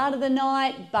the start of the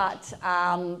night, but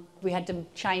we had to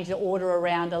change the order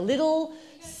around a little.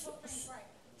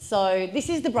 So this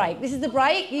is the break. This is the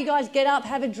break. You guys get up,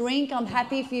 have a drink. I'm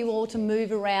happy for you all to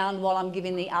move around while I'm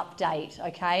giving the update,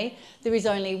 okay? There is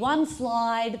only one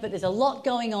slide, but there's a lot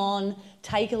going on.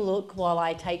 Take a look while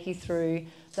I take you through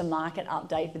the market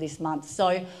update for this month.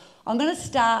 So I'm going to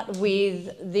start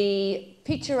with the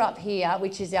picture up here,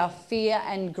 which is our fear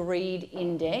and greed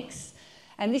index.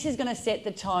 And this is going to set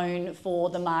the tone for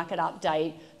the market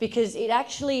update because it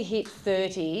actually hit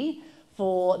 30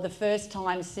 for the first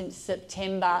time since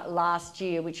September last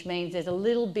year, which means there's a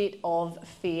little bit of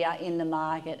fear in the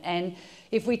market. And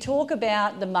if we talk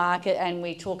about the market and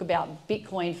we talk about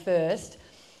Bitcoin first,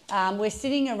 we're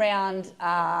sitting around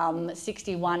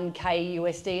 61K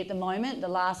USD at the moment. The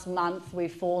last month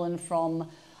we've fallen from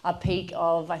a peak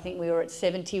of, I think we were at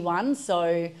 71,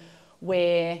 so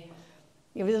there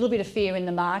was a little bit of fear in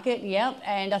the market, yep,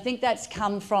 and I think that's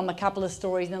come from a couple of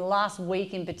stories. In the last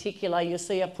week in particular, you'll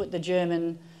see I've put the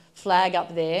German flag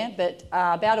up there, but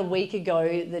about a week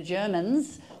ago, the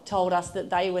Germans told us that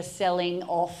they were selling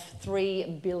off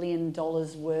 $3 billion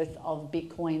worth of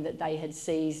Bitcoin that they had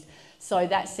seized. So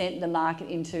that sent the market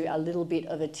into a little bit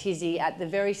of a tizzy. At the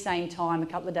very same time, a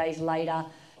couple of days later,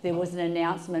 there was an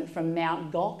announcement from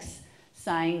Mt. Gox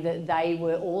saying that they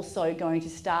were also going to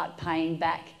start paying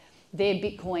back their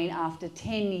Bitcoin after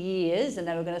 10 years, and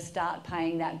they were going to start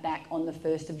paying that back on the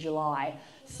 1st of July.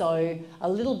 So a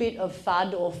little bit of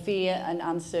FUD, or fear and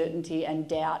uncertainty and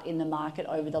doubt, in the market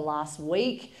over the last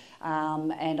week.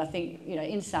 And I think,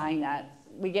 in saying that,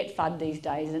 we get FUD these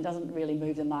days and it doesn't really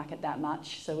move the market that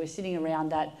much. So we're sitting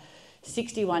around that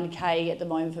 61K at the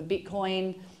moment for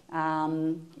Bitcoin.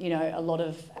 A lot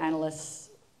of analysts,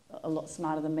 a lot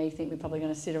smarter than me, think we're probably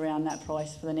going to sit around that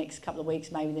price for the next couple of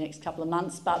weeks, maybe the next couple of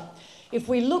months. But if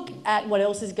we look at what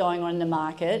else is going on in the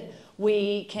market,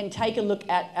 we can take a look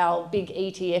at our big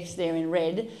ETFs there in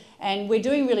red, and we're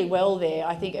doing really well there.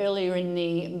 I think earlier in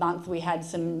the month we had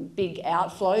some big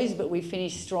outflows, but we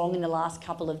finished strong in the last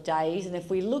couple of days. And if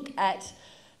we look at,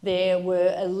 there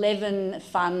were 11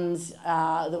 funds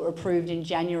that were approved in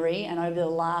January, and over the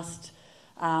last,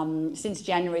 since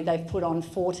January, they've put on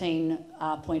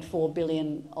 14.4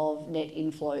 billion of net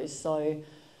inflows. So,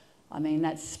 I mean,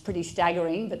 that's pretty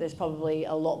staggering, but there's probably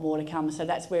a lot more to come. So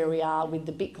that's where we are with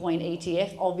the Bitcoin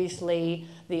ETF. Obviously,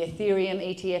 the Ethereum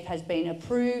ETF has been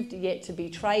approved, yet to be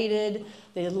traded.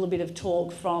 There's a little bit of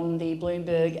talk from the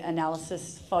Bloomberg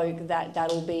analysis folk that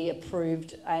that'll be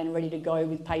approved and ready to go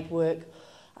with paperwork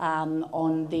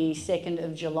on the 2nd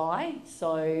of July.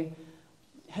 So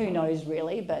who knows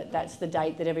really, but that's the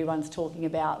date that everyone's talking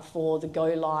about for the go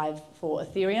live for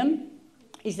Ethereum.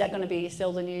 Is that going to be a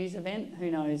sell the news event? Who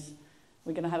knows?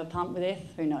 We're going to have a pump with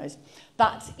ETH? Who knows?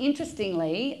 But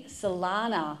interestingly,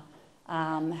 Solana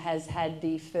has had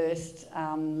the first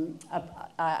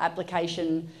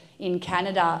application in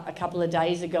Canada a couple of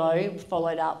days ago,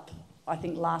 followed up, I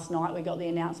think last night we got the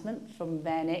announcement from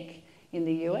Van Eck in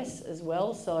the US as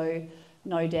well. So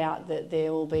no doubt that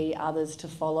there will be others to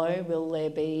follow. Will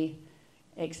there be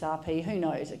XRP? Who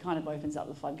knows? It kind of opens up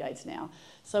the floodgates now.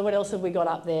 So what else have we got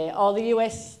up there? Oh, the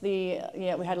US, we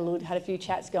had a few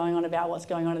chats going on about what's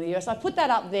going on in the US. I put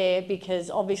that up there because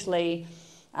obviously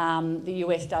the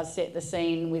US does set the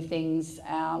scene with things,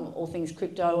 all things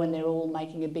crypto, and they're all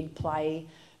making a big play,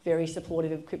 very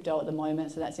supportive of crypto at the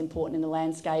moment, so that's important in the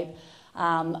landscape.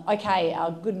 Okay,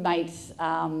 our good mates,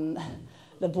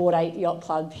 the Bored Ape Yacht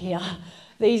Club here.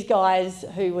 These guys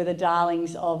who were the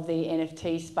darlings of the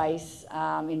NFT space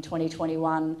in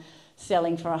 2021,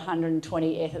 selling for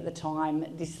 120 ETH at the time.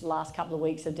 This last couple of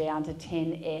weeks are down to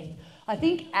 10 ETH. I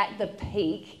think at the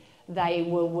peak they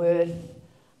were worth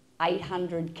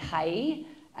 800K,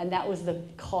 and that was the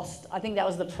cost. I think that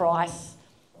was the price,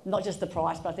 not just the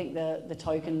price, but I think the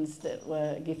tokens that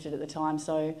were gifted at the time.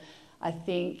 So I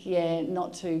think, yeah,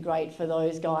 not too great for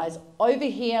those guys. Over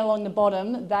here along the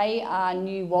bottom, they are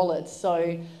new wallets.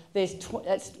 So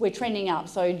we're trending up.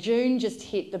 So June just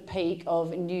hit the peak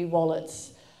of new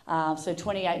wallets. So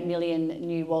 28 million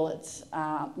new wallets,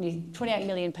 28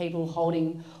 million people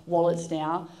holding wallets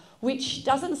now, which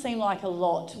doesn't seem like a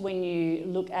lot when you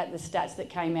look at the stats that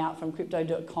came out from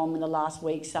crypto.com in the last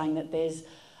week saying that there's,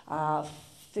 I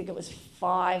think it was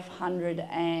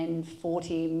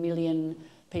 540 million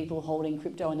people holding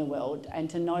crypto in the world. And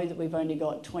to know that we've only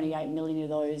got 28 million of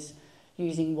those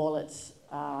using wallets,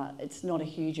 it's not a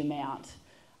huge amount.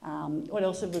 What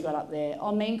else have we got up there?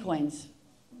 Oh, meme coins,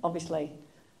 obviously.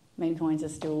 Meme coins are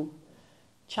still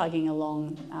chugging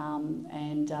along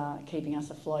and keeping us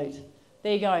afloat.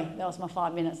 There you go. That was my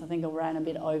 5 minutes. I think I ran a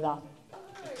bit over.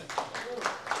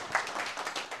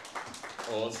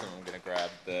 Awesome. I'm going to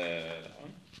grab the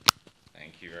one.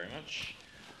 Thank you very much.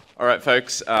 All right,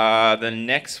 folks. The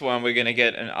next one, we're going to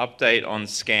get an update on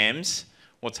scams.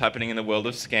 What's happening in the world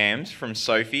of scams from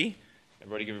Sophie.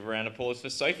 Everybody give a round of applause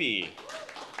for Sophie.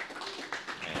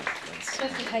 Just to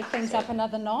take things up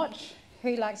another notch.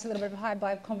 Who likes a little bit of high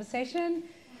vibe conversation?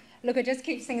 Look, it just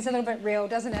keeps things a little bit real,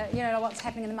 doesn't it? You know, what's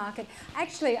happening in the market.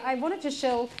 Actually, I wanted to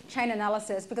show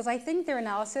Chainalysis because I think their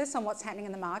analysis on what's happening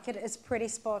in the market is pretty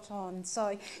spot on.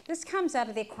 So this comes out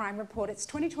of their crime report. It's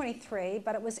 2023,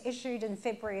 but it was issued in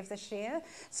February of this year.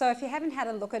 So if you haven't had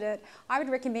a look at it, I would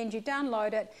recommend you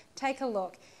download it, take a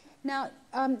look. Now,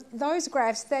 those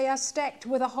graphs, they are stacked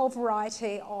with a whole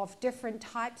variety of different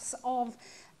types of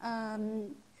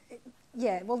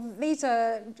Yeah, well, these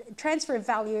are transfer of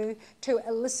value to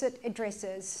illicit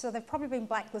addresses. So they've probably been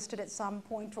blacklisted at some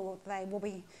point, or they will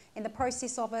be in the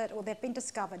process of it, or they've been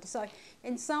discovered. So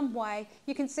in some way,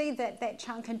 you can see that that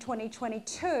chunk in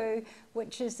 2022,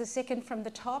 which is the second from the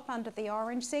top under the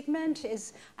orange segment,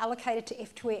 is allocated to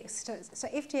F2X. So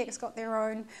FTX got their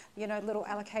own, little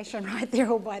allocation right there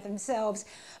all by themselves.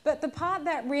 But the part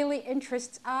that really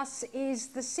interests us is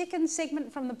the second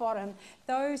segment from the bottom.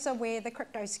 Those are where the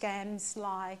crypto scams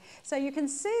lie. So you can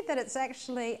see that it's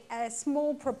actually a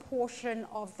small proportion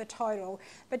of the total.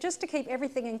 But just to keep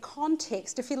everything in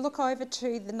context, if you look over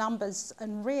to the numbers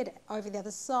in red over the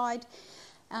other side,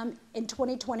 in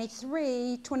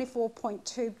 2023,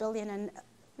 24.2 billion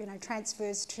in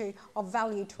transfers of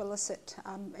value to illicit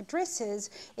addresses.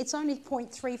 It's only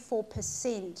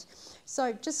 0.34%.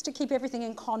 So just to keep everything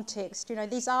in context,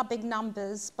 these are big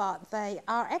numbers, but they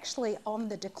are actually on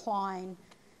the decline.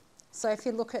 So if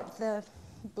you look at the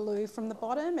blue from the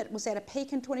bottom, it was at a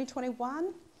peak in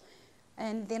 2021.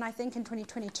 And then I think in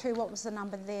 2022, what was the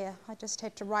number there? I just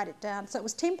had to write it down. So it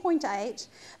was 10.8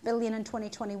 billion in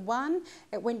 2021.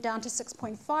 It went down to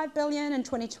 6.5 billion in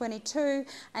 2022.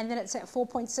 And then it's at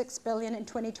 4.6 billion in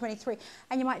 2023.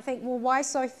 And you might think, well, why,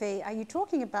 Sophie, are you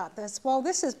talking about this? Well,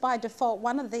 this is by default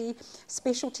one of the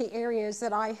specialty areas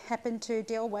that I happen to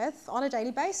deal with on a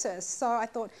daily basis. So I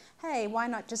thought, hey, why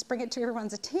not just bring it to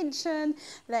everyone's attention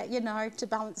that, to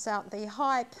balance out the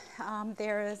hype,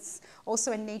 there is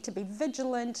also a need to be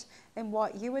vigilant in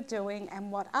what you are doing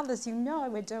and what others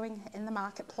are doing in the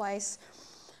marketplace.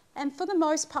 And for the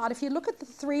most part, if you look at the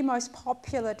three most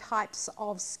popular types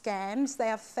of scams, they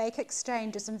are fake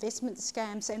exchanges, investment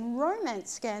scams, and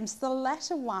romance scams. The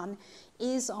latter one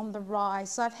is on the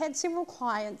rise. So I've had several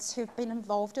clients who've been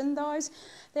involved in those.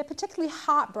 They're particularly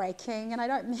heartbreaking, and I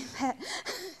don't mean that,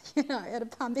 at a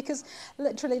pun, because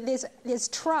literally there's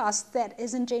trust that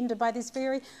is engendered by this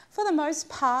for the most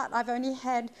part, I've only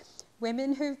had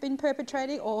women who've been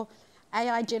perpetrating, or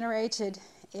AI-generated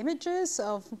images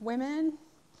of women,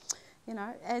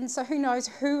 and so who knows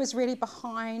who is really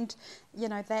behind,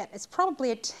 that. It's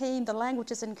probably a team, the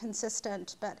language is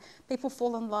inconsistent, but people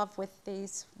fall in love with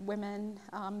these women,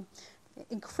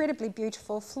 incredibly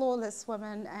beautiful, flawless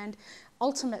women, and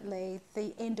ultimately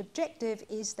the end objective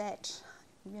is that,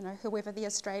 whoever the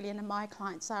Australian, and my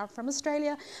clients are from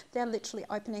Australia, they're literally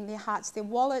opening their hearts, their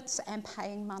wallets, and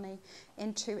paying money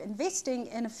into investing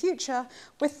in a future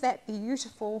with that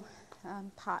beautiful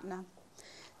partner.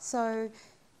 So,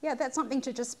 yeah, that's something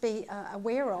to just be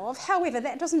aware of. However,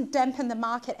 that doesn't dampen the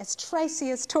market, as Tracey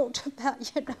has talked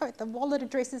about, the wallet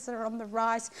addresses are on the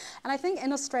rise. And I think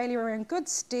in Australia we're in good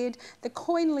stead. The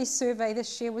Coinly survey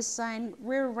this year was saying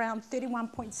we're around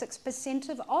 31.6%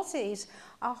 of Aussies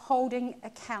are holding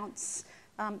accounts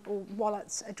or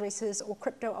wallets, addresses, or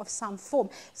crypto of some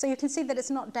form. So you can see that it's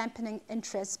not dampening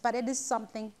interest, but it is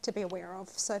something to be aware of.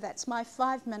 So that's my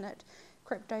 5-minute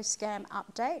crypto scam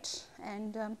update.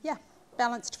 And yeah.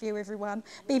 Balanced view, everyone.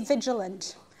 Be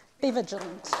vigilant. Be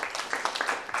vigilant.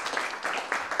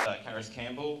 Caris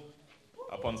Campbell,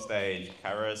 up on stage.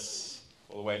 Charis,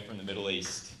 all the way from the Middle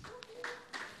East.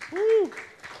 Woo!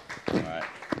 All right.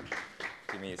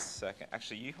 Give me a second.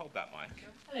 Actually, you hold that mic.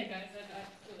 Hello, guys. I've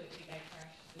absolutely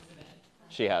crashed this event.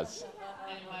 She has.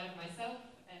 I invited myself,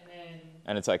 and then...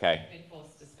 And it's okay. I've been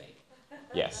forced to speak.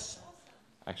 Yes.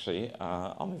 Actually,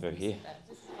 I'll move over here.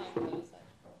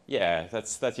 Yeah,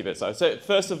 that's your bit. So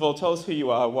first of all, tell us who you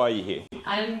are. Why are you here?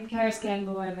 I'm Charis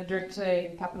Campbell. I'm the Director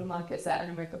of Capital Markets at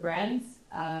Animoca Brands.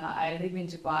 I live in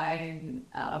Dubai and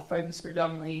focus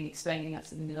predominantly in expanding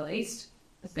us in the Middle East.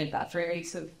 I spent about 3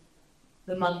 weeks of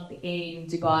the month in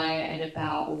Dubai and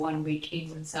about 1 week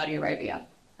in Saudi Arabia.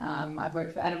 I've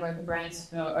worked for Animoca Brands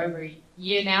for over a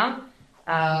year now.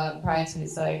 Prior to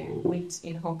this, I lived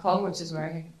in Hong Kong, which is where our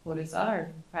headquarters are.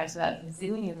 Prior to that, New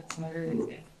Zealand, and that's where it is.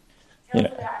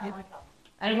 Yeah.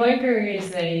 Animoca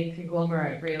is a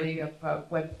conglomerate, really, of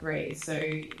Web3. So,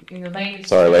 in the language...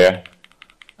 Sorry, Leah.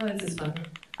 Oh, this is fun.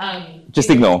 Just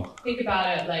ignore. Think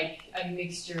about it like a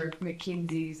mixture of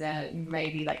McKinsey's and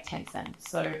maybe like Tencent.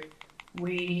 So,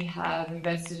 we have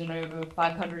invested in over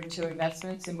 502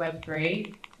 investments in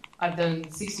Web3. I've done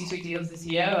 62 deals this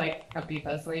year, like not me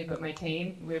personally, but my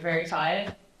team. We're very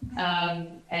tired.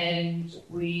 And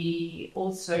we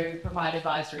also provide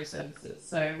advisory services.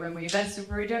 So when we invest in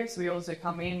projects, we also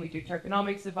come in, we do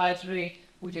tokenomics advisory,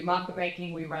 we do market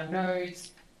making, we run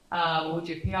nodes, we'll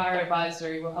do PR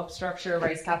advisory, we'll help structure,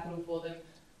 raise capital for them.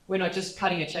 We're not just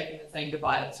cutting a check and saying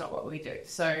goodbye, that's not what we do.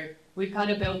 So we've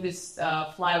kind of built this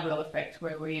flywheel effect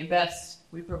where we invest,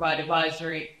 we provide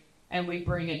advisory, and we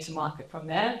bring it to market from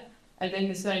there. And then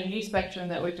this new spectrum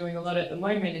that we're doing a lot at the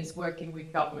moment is working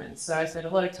with governments. So I spent a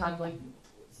lot of time like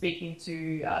speaking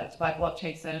to Dubai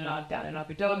Blockchain Center down in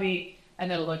Abu Dhabi, and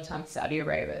then a lot of time Saudi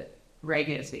Arabia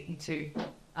speaking to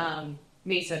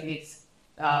MISA, this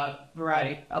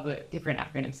variety of other different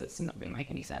acronyms that's not going to make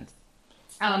any sense.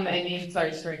 And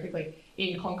just very quickly,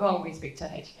 in Hong Kong we speak to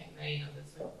HKMA and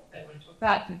others that want to talk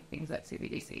about and things like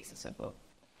CBDCs and so forth.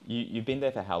 You've been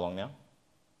there for how long now?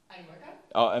 Animoca?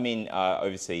 Oh, I mean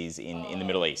overseas in the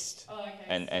Middle East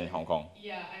and Hong Kong.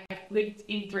 Yeah, I've lived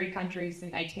in 3 countries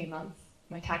in 18 months.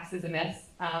 My tax is a mess,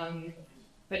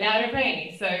 but now I don't pay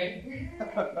any, so.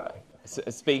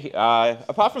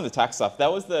 Apart from the tax stuff,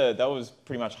 that was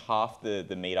pretty much half the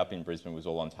meetup in Brisbane was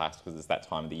all on tax because it's that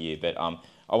time of the year. But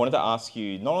I wanted to ask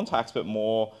you, not on tax, but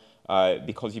more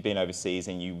because you've been overseas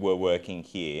and you were working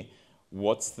here,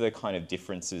 what's the kind of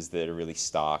differences that are really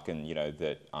stark and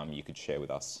that you could share with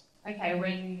us? Okay,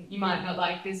 when you might not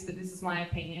like this, but this is my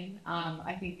opinion.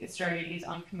 I think Australia is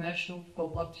uncommercial for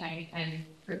blockchain and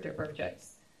crypto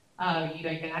projects. You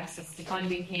don't get access to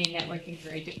funding here, networking is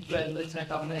very difficult, there's no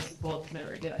government support, no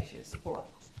regulation support.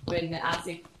 When the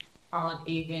ASIC aren't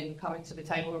even coming to the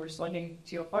table or responding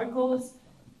to your phone calls,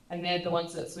 and they're the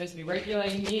ones that are supposed to be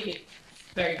regulating you, it's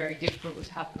very, very difficult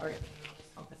to have an open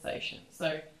conversation.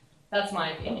 So that's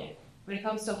my opinion. When it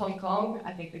comes to Hong Kong,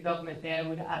 I think the government there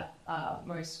would have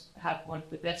one of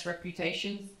the best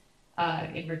reputations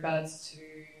in regards to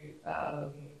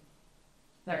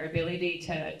their ability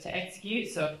to execute.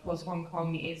 So of course Hong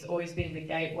Kong has always been the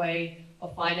gateway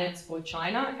of finance for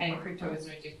China, and crypto is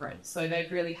no different. So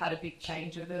they've really had a big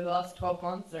change over the last 12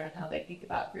 months around how they think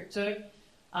about crypto,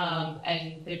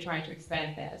 and they're trying to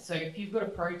expand there. So if you've got a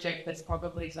project that's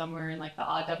probably somewhere in like the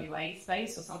RWA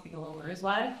space or something along those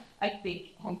lines, I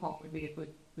think Hong Kong would be a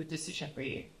good decision for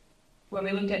you. When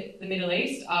we look at the Middle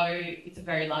East, it's a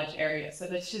very large area. So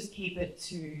let's just keep it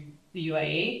to the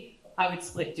UAE. I would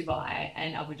split Dubai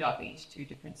and Abu Dhabi into 2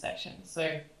 different sections.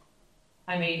 So,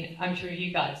 I mean, I'm sure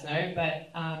you guys know,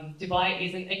 but Dubai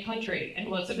isn't a country, and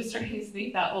lots of Australians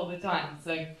think that all the time.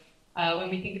 So when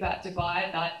we think about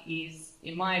Dubai, that is,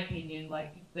 in my opinion,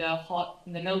 like the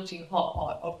melting hot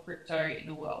pot of crypto in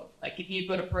the world. Like if you've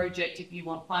got a project, if you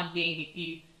want funding,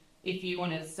 if you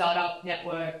want a startup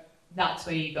network, that's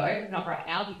where you go. Not right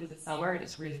now because it's summer and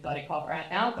it's really bloody hot right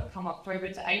now, but come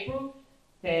October to April,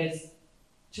 there's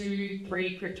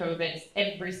 2-3 crypto events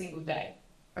every single day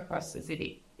across the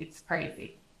city. It's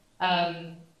crazy.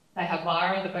 They have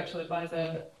VARA, the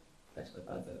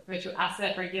virtual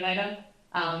asset regulator,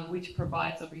 which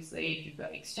provides, obviously, if you've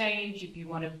got exchange, if you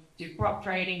want to do prop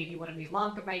trading, if you want to be a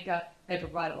market maker, they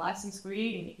provide a license for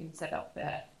you and you can set up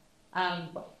there.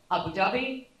 Abu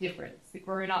Dhabi, different. It's the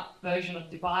grown-up version of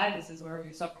Dubai. This is where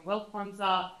your sovereign wealth funds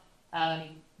are.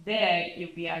 There,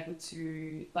 you'll be able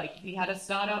to, like, if you had a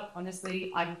startup,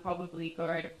 honestly, I would probably go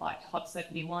to like Hot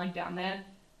 71 down there.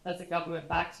 That's a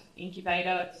government-backed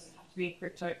incubator. It doesn't have to be in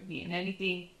crypto, it can be in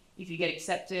anything. If you get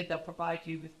accepted, they'll provide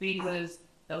you with visas,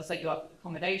 they'll set you up with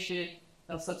accommodation,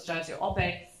 they'll subsidize your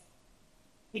OPEX.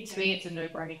 To me, it's a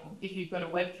no-brainer. If you've got a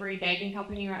Web3 gaming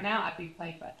company right now, I'd be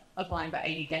applying for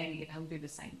 80 gaming and they'll do the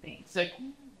same thing. So,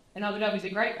 and Abu Dhabi is a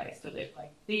great place to live.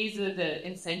 Like, these are the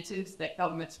incentives that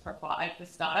governments provide for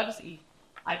startups.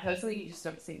 I personally just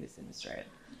don't see this in Australia.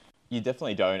 You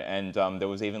definitely don't, and there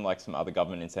was even like some other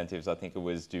government incentives. I think it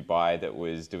was Dubai that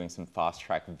was doing some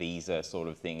fast-track visa sort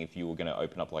of thing if you were going to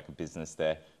open up like a business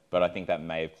there. But I think that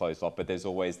may have closed off. But there's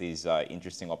always these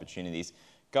interesting opportunities.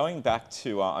 Going back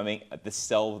to, I mean, the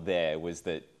sell there was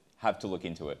that have to look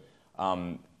into it.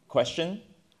 Question?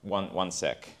 One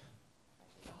sec.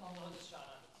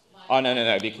 Oh,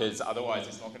 no, because otherwise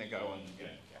it's not going to go on. Yeah.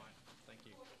 Thank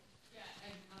you. Yeah,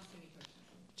 and ask any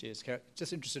questions. Cheers.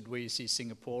 Just interested where you see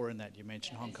Singapore in that. You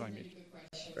mentioned Hong Kong. Really good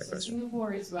question. So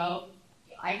Singapore as well,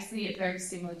 I see it very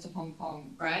similar to Hong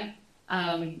Kong, right?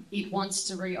 It wants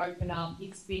to reopen up.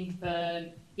 It's been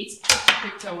burned. It's put the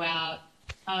crypto out,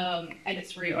 and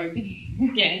it's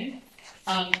reopening again.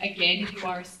 Again, if you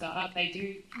are a startup, they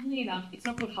do, funnily enough, it's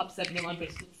not called Hub 71, but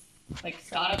it's like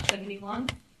Startup 71.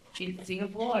 In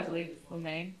Singapore, I believe it's the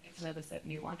name. It's another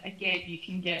 71. Again, you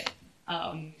can get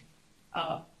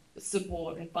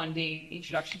support and funding,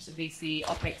 introduction to VC,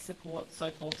 OPEX support,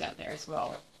 so forth out there as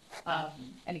well.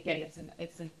 And again,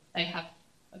 they have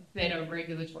a better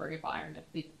regulatory environment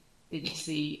than you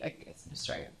see, I guess, in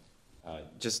Australia.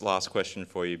 Just last question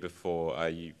for you before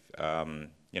you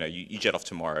jet off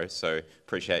tomorrow. So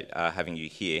appreciate having you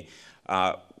here.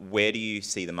 Where do you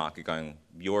see the market going?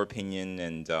 Your opinion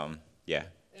and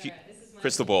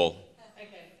crystal ball.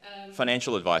 Okay.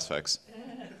 Financial advice, folks.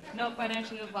 Not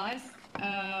financial advice.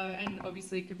 and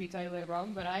obviously it could be totally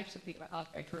wrong, but I actually think about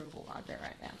a provable market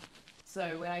right now.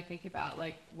 So when I think about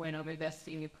like when I'm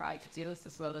investing in private deals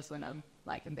as well as when I'm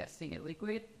like investing in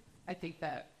liquid, I think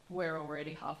that we're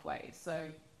already halfway. So,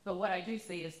 but what I do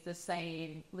see is the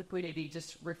same liquidity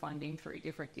just refunding through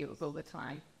different deals all the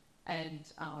time. And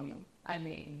I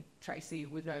mean, Tracey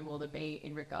would know more than me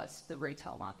in regards to the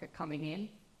retail market coming in.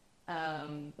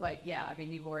 Like, yeah, I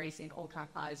mean, you've already seen all-time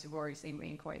highs, you've already seen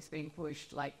meme coins being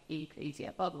pushed, like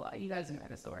ETF, blah, blah, blah. You guys know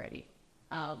this already.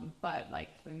 But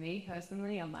like for me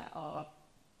personally, I'm like, oh,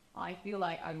 I feel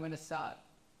like I'm going to start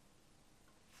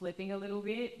flipping a little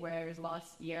bit, whereas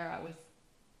last year I was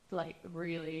like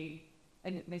really,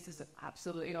 and this is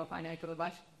absolutely not financial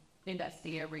advice,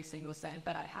 investing every single cent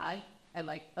that I had, and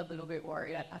like a little bit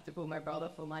worried I'd have to call my brother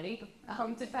for money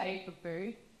to pay for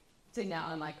food. So now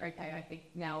I'm like, okay, I think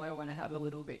now I want to have a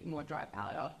little bit more dry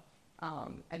powder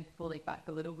and pull it back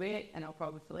a little bit. And I'll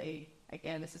probably,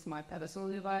 again, this is my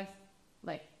personal advice,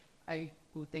 like I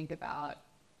will think about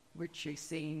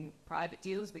reducing private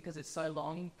deals because it's so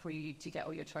long for you to get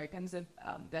all your tokens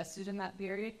invested in that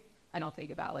period. And I'll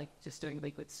think about like just doing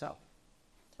liquid stuff.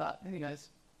 But who knows?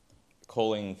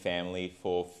 Calling family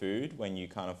for food when you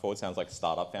can't afford sounds like a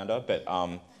startup founder, but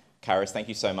Charis, thank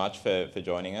you so much for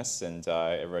joining us, and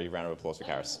everybody, round of applause for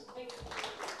Charis.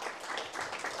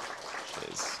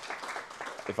 Cheers.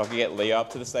 If I could get Leah up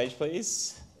to the stage,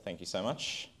 please. Thank you so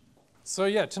much. So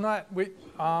yeah, tonight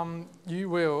you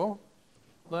will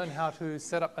learn how to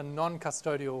set up a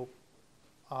non-custodial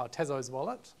Tezoz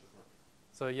wallet.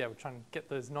 So yeah, we're trying to get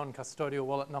those non-custodial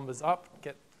wallet numbers up,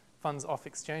 get funds off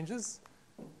exchanges,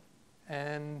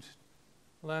 and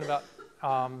learn about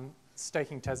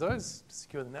staking Tezoz to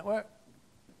secure the network.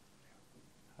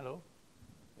 Hello?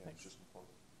 Yeah,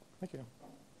 thank you.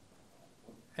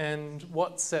 And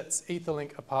what sets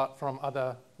Etherlink apart from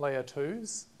other layer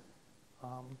 2s.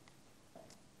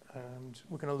 And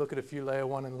we're going to look at a few layer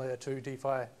 1 and layer 2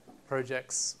 DeFi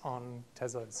projects on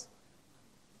Tezoz.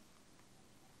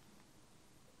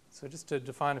 So just to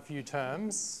define a few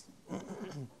terms,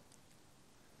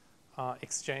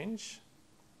 exchange.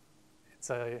 It's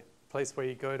a place where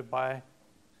you go to buy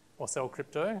or sell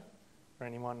crypto, for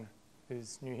anyone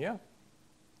who's new here.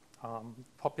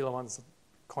 Popular ones,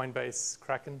 Coinbase,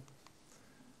 Kraken.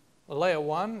 Layer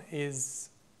 1 is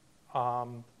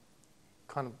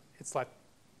it's like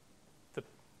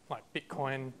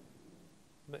Bitcoin.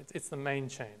 It's the main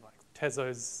chain. Like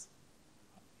Tezoz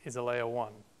is a layer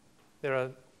 1. There are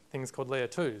things called layer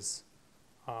 2s.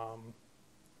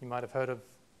 You might have heard of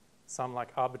some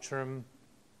like Arbitrum,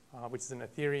 which is an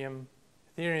Ethereum.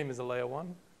 Ethereum is a layer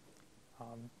 1,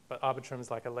 but Arbitrum is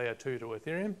like a layer 2 to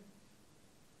Ethereum.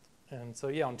 And so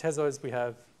yeah, on Tezoz we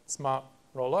have smart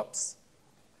rollups,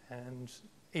 and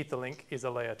Etherlink is a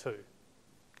layer 2.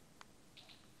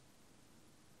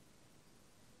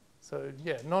 So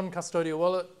yeah, non-custodial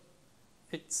wallet,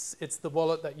 it's the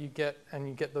wallet that you get, and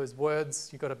you get those words.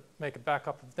 You've got to make a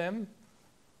backup of them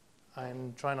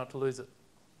and try not to lose it.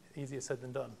 Easier said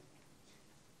than done.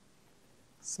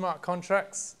 Smart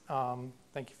contracts,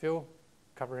 thank you, Phil,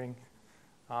 covering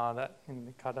that in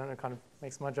the Cardano. Kind of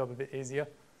makes my job a bit easier.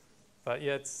 But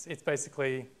yeah, it's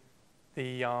basically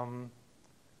the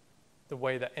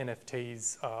way that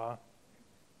NFTs are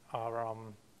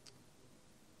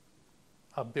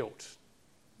built,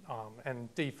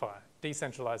 and DeFi,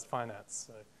 decentralized finance.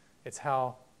 So it's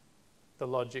how the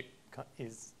logic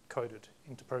is coded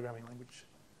into programming language.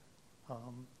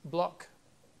 Block.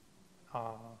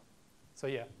 So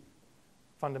yeah,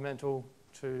 fundamental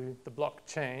to the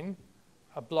blockchain.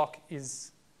 A block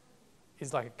is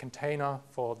like a container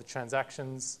for the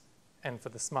transactions and for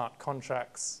the smart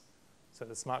contracts. So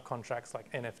the smart contracts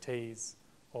like NFTs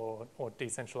or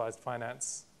decentralized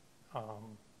finance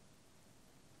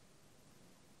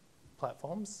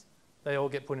platforms, they all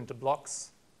get put into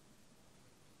blocks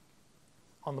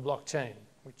on the blockchain,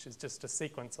 which is just a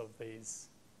sequence of these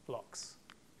blocks.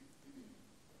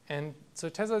 And so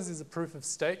Tezoz is a proof of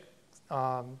stake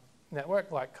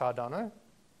network like Cardano.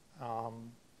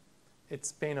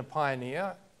 It's been a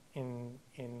pioneer in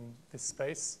this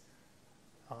space,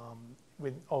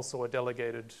 with also a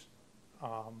delegated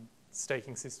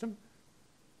staking system.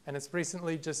 And it's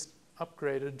recently just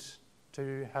upgraded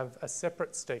to have a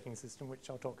separate staking system, which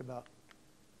I'll talk about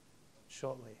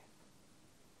shortly.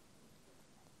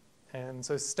 And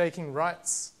so staking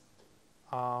rights,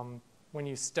 when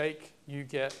you stake, you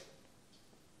get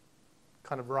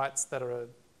kind of rights that are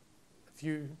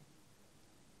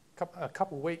a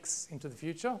couple weeks into the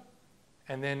future,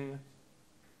 and then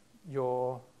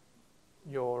your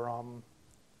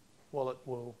wallet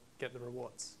will get the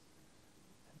rewards.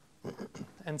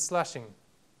 And slashing.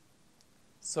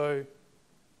 So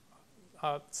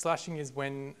slashing is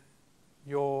when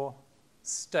your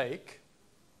stake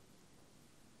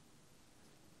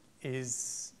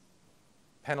is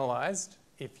penalized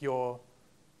if your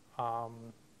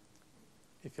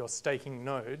staking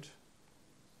node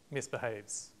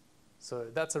misbehaves. So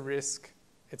that's a risk.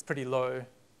 It's pretty low.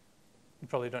 You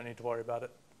probably don't need to worry about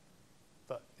it,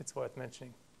 but it's worth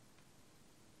mentioning.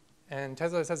 And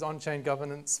Tezos has on-chain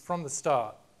governance from the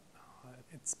start.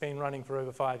 It's been running for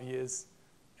over 5 years,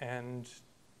 and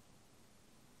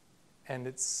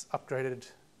it's upgraded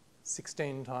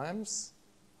 16 times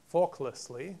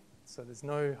forklessly. So there's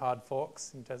no hard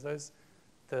forks in Tezos.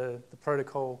 The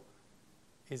protocol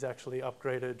is actually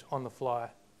upgraded on the fly.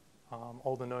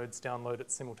 All the nodes download it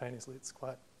simultaneously. It's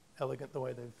quite elegant the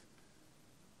way they've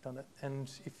done it. And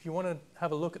if you want to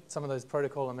have a look at some of those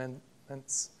protocol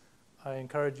amendments, I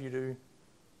encourage you to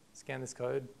scan this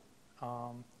code.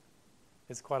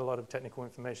 There's quite a lot of technical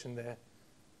information there.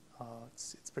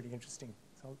 It's pretty interesting.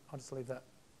 So I'll just leave that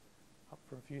up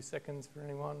for a few seconds for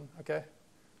anyone. Okay.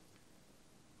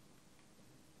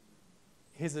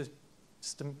 Here's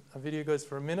just a video, goes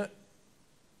for a minute.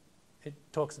 It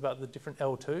talks about the different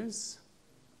L2s.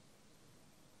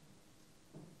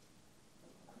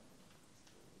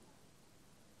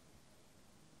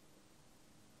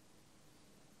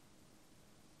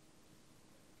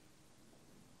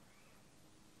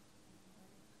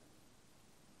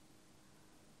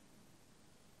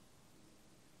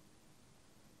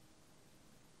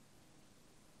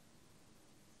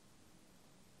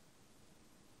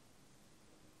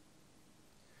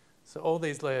 So all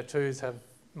these layer 2s have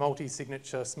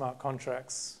multi-signature smart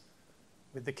contracts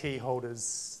with the key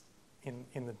holders in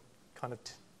the kind of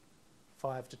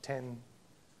 5 to 10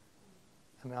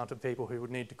 amount of people who would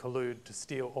need to collude to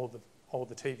steal all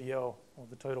the TVL, or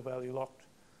the total value locked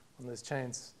on those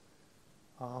chains.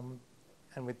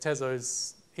 And with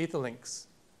Tezos Etherlink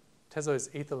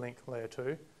layer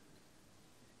 2,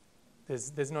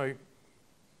 there's no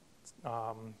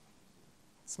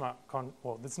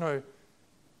there's no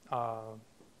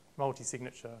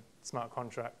multi-signature smart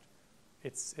contract.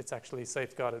 It's actually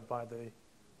safeguarded by the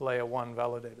layer 1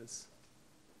 validators.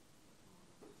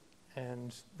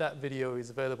 And that video is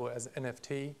available as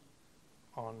NFT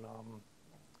on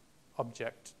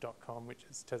object.com, which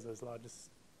is Tezos'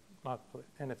 largest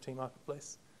NFT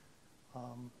marketplace.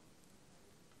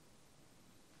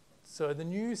 So the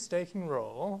new staking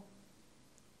role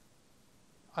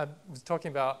I was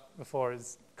talking about before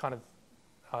is kind of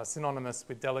synonymous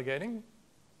with delegating.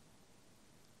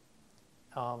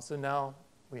 So now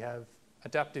we have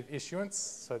adaptive issuance.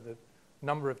 So the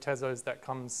number of Tezos that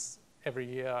comes every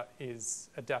year is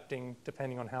adapting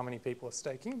depending on how many people are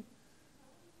staking.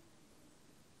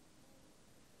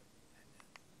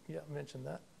 Yeah, I mentioned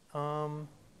that.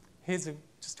 Here's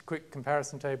just a quick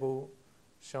comparison table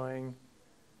showing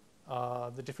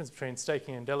the difference between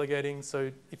staking and delegating.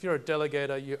 So if you're a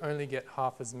delegator, you only get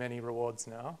half as many rewards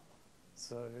now.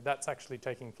 So that's actually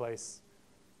taking place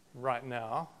right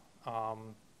now. I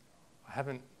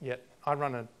haven't yet. I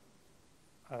run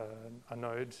a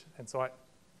node, and so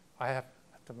I have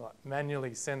to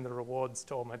manually send the rewards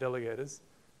to all my delegators.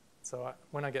 So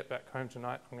when I get back home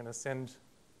tonight, I'm going to send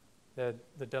the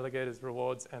delegators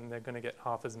rewards, and they're going to get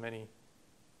half as many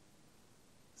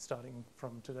starting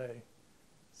from today.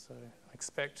 So I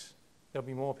expect there'll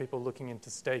be more people looking into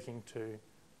staking to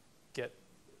get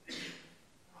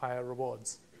higher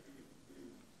rewards.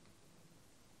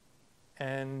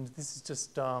 And this is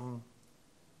just, you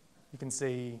can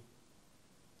see,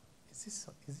 is this,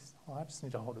 oh, I just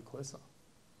need to hold it closer.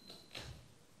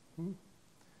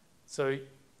 So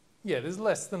yeah, there's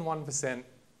less than 1%,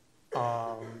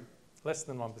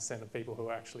 of people who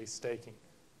are actually staking.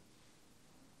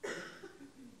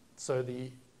 So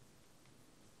this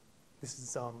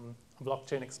is a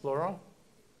blockchain explorer,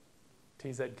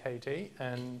 TZKT,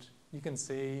 and you can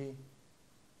see,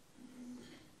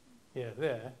 yeah,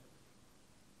 there,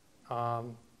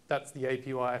 that's the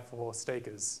APY for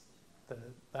stakers.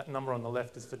 That number on the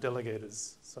left is for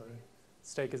delegators. So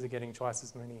stakers are getting twice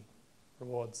as many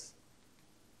rewards.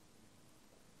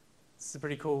 It's a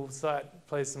pretty cool site,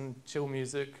 plays some chill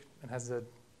music and has a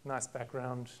nice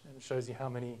background, and it shows you how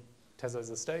many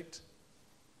Tezos are staked.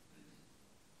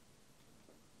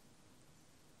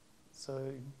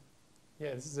 So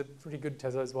yeah, this is a pretty good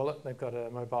Tezos wallet. They've got a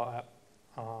mobile app,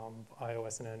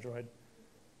 iOS and Android,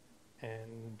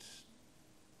 and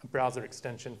a browser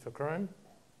extension for Chrome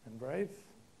and Brave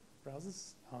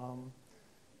browsers.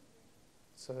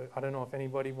 So I don't know if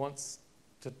anybody wants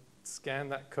to scan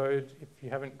that code if you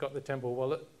haven't got the Temple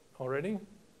wallet already.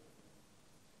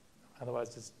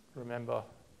 Otherwise, just remember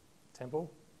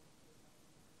Temple.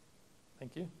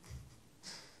 Thank you.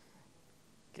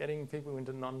 Getting people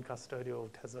into non-custodial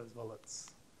Tezoz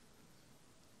wallets.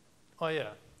 Oh yeah,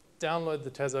 download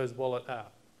the Tezoz wallet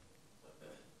app.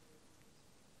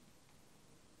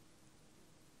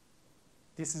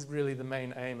 This is really the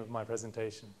main aim of my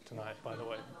presentation tonight, by the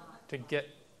way, to get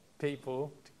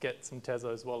people to get some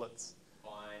Tezoz wallets.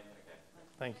 Fine, okay.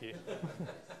 Thank you.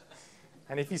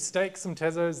 And if you stake some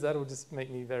Tezoz, that'll just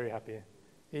make me very happy.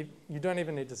 You don't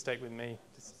even need to stake with me.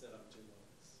 Just Set up 2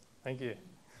 wallets. thank you.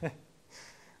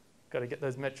 Got to get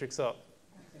those metrics up.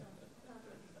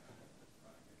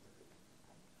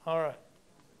 All right.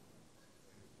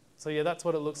 So yeah, that's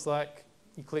what it looks like.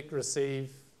 You click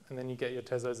receive, and then you get your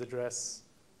Tezoz address.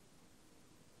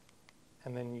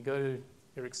 And then you go to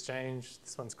your exchange.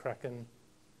 This one's Kraken.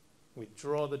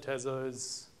 Withdraw the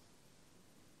Tezoz.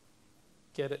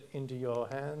 Get it into your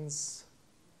hands.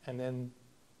 And then,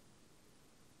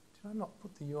 did I not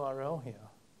put the URL here?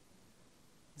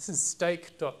 This is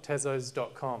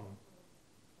stake.tezos.com.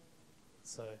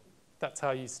 So that's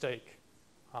how you stake.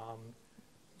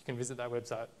 You can visit that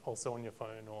website also on your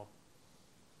phone or,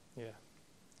 yeah.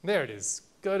 There it is.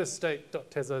 Go to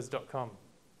stake.tezos.com.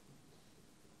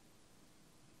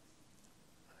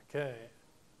 Okay.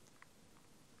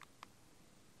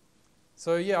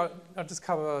 So yeah, I'll just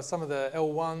cover some of the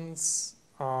L1s,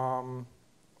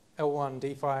 L1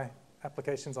 DeFi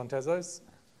applications on Tezoz.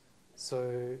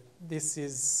 So this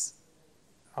is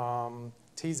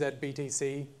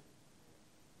TZBTC.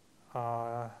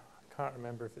 I can't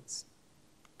remember if it's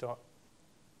 .io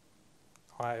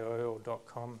or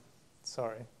 .com,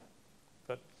 sorry,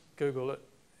 but Google it,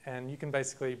 and you can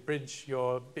basically bridge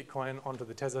your Bitcoin onto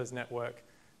the Tezoz network,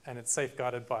 and it's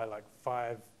safeguarded by like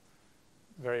 5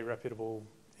 very reputable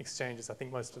exchanges, I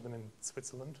think most of them in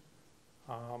Switzerland.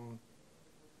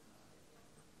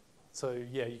 So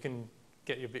yeah, you can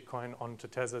get your Bitcoin onto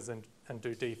Tezoz and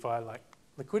do DeFi like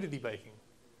liquidity baking.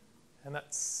 And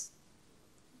that's,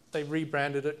 they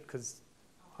rebranded it because,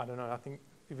 I don't know, I think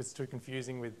it was too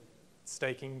confusing with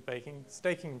staking, baking.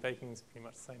 Staking and baking is pretty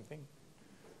much the same thing.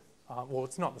 Well,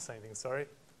 it's not the same thing, sorry.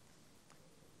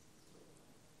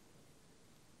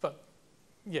 But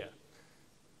yeah,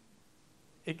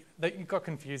 it got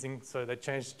confusing, so they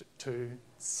changed it to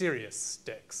serious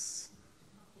DEX.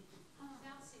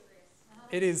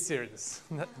 It is serious.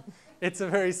 It's a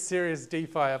very serious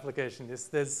DeFi application.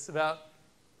 There's about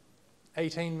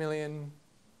 18 million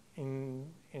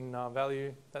in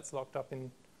value that's locked up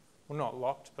in, well, not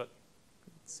locked, but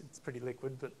it's pretty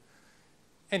liquid. But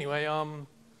anyway,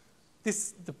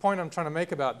 the point I'm trying to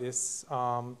make about this,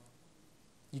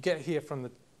 you get here from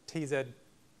the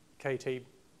TZKT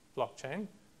blockchain,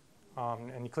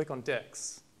 and you click on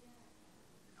DEX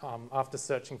after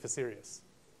searching for Sirius.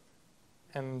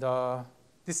 And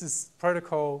this is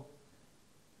protocol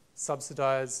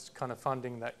subsidized kind of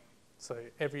funding that, so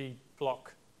every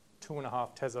block,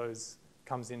 2.5 Tezos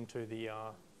comes into the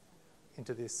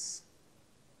into this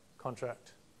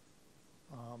contract.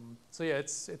 So yeah,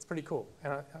 it's pretty cool,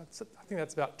 and I think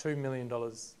that's about $2 million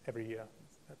every year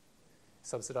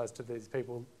subsidized to these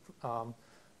people.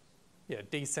 Yeah,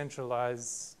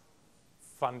 decentralized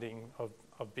funding of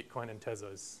Bitcoin and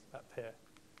Tezos, that pair.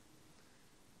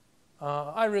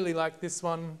 I really like this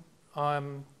one.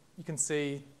 You can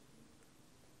see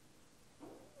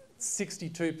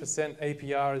 62%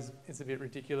 APR is a bit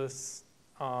ridiculous,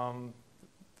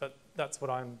 but that's what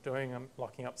I'm doing. I'm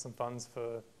locking up some funds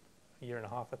for a year and a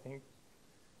half, I think.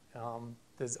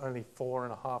 There's only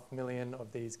 4.5 million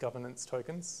of these governance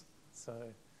tokens, so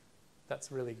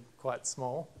that's really quite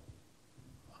small.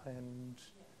 And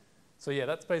so yeah,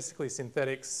 that's basically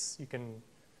synthetics. You can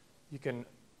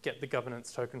get the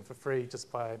governance token for free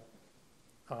just by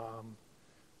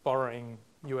borrowing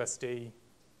USD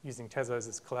using Tezos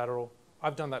as collateral.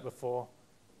 I've done that before.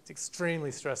 It's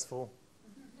extremely stressful,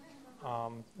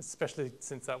 especially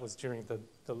since that was during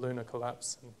the lunar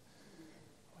collapse. And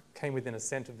I came within a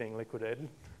cent of being liquidated.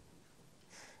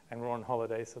 And we're on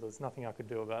holiday, so there's nothing I could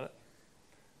do about it.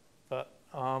 But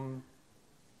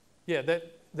yeah,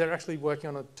 they're actually working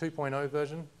on a 2.0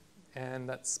 version, and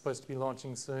that's supposed to be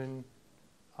launching soon.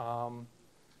 But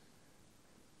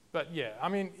yeah, I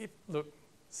mean, look,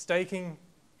 staking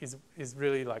is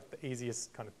really like the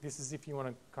easiest kind of, this is if you want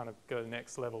to kind of go to the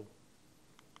next level.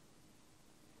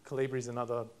 Calibri is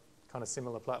another kind of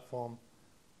similar platform.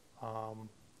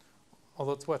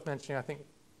 Although it's worth mentioning, I think,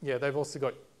 yeah, they've also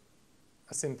got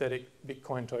a synthetic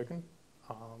Bitcoin token.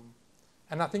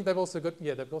 And I think they've also got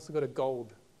a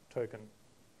gold token,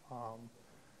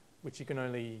 which you can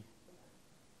only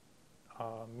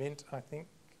mint, I think,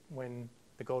 when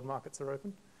the gold markets are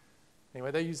open.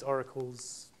 Anyway, they use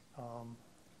oracles.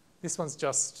 This one's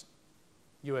just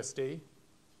USD.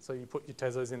 So you put your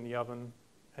Tezos in the oven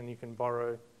and you can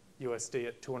borrow USD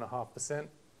at 2.5%.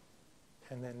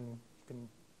 And then you can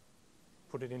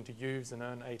put it into U's and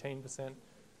earn 18%.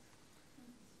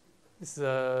 This is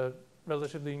a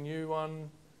relatively new one.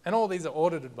 And all these are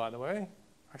audited, by the way.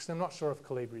 Actually, I'm not sure if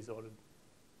Calibri's audited.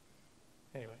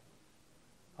 Anyway.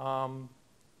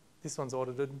 This one's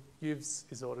audited. U's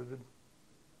is audited.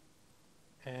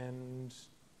 And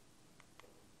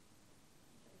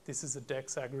this is a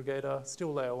DEX aggregator,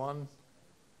 still layer 1,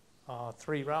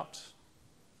 3 route.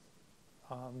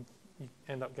 You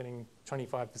end up getting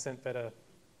 25% better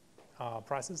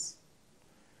prices.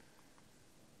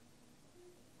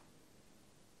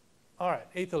 All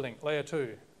right, Etherlink, layer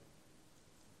 2.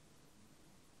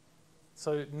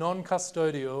 So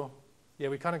non-custodial, yeah,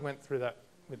 we kind of went through that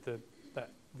with that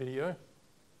video.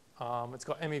 It's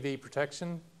got MEV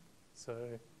protection,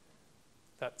 so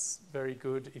that's very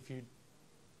good if you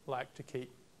like to keep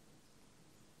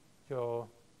your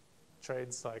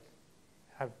trades, like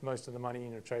have most of the money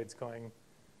in your trades going,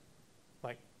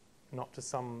 like not to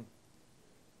some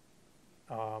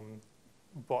botter.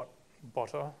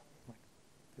 Like,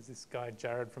 there's this guy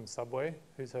Jared from Subway.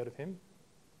 Who's heard of him?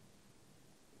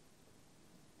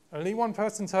 Only one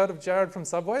person's heard of Jared from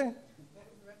Subway?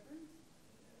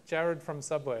 Jared from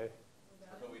Subway.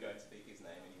 I thought we don't speak his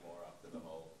name anymore after the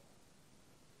whole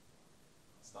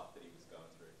stuff that he was going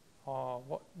through. Oh,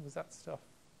 what was that stuff?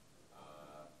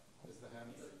 Is the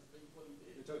hands?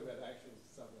 You're talking about the actual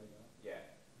Subway guy? Yeah.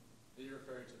 Are you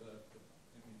referring to the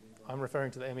MEV guy? I'm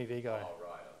referring to the MEV guy. Oh,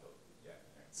 right. I thought, yeah.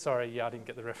 Sorry, yeah, I didn't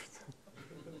get the reference.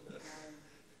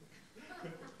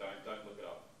 Don't look it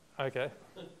up. Okay.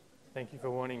 Thank you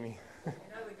for warning me.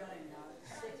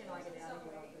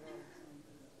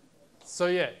 So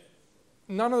yeah,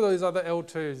 none of those other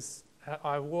L2s,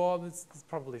 there's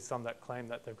probably some that claim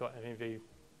that they've got MEV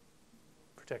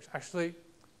protection. Actually,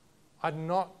 I'm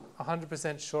not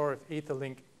 100% sure if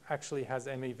Etherlink actually has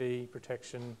MEV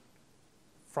protection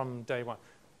from day one.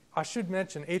 I should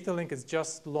mention Etherlink has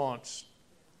just launched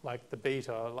like the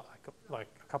beta like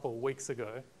a couple of weeks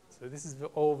ago. So this is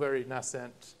all very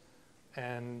nascent,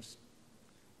 and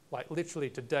like literally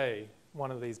today,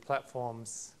 one of these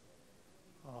platforms,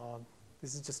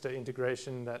 this is just an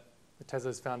integration that the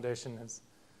Tezos Foundation has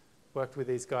worked with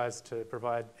these guys to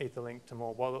provide Etherlink to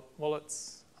more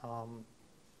wallets.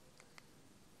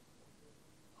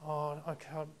 Okay,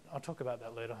 I'll talk about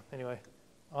that later. Anyway,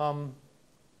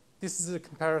 this is a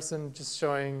comparison just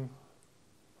showing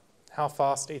how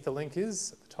fast Etherlink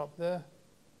is at the top there.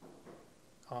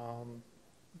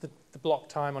 The block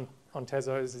time on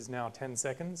Tezos is now 10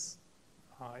 seconds.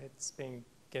 It's been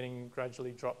getting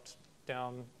gradually dropped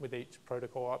down with each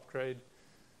protocol upgrade.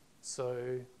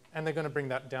 So, and they're going to bring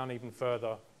that down even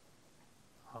further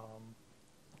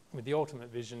with the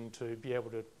ultimate vision to be able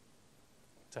to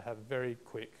have very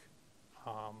quick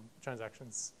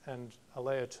transactions, and a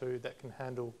layer 2 that can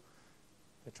handle,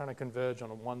 they're trying to converge on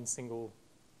one single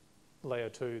layer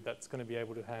 2 that's going to be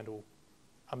able to handle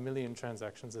 1 million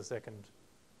transactions a second.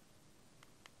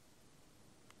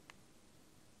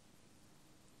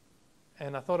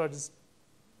 And I thought I'd just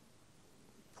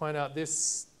point out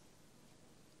this.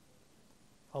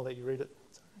 I'll let you read it.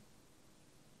 Sorry.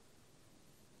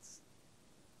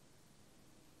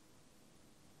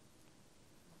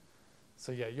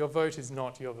 So yeah, your vote is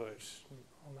not your vote.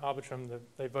 On Arbitrum,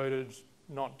 they voted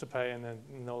not to pay, and then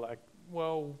they're like,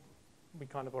 well, we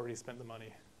kind of already spent the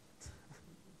money.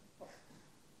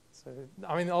 So,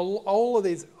 I mean, all of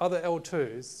these other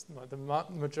L2s, like the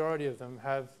majority of them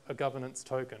have a governance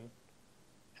token.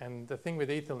 And the thing with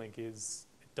Etherlink is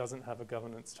it doesn't have a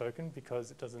governance token because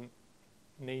it doesn't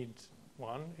need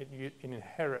one. It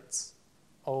inherits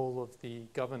all of the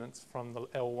governance from the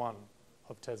L1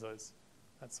 of Tezos.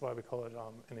 That's why we call it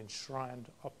an enshrined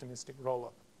optimistic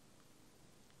rollup.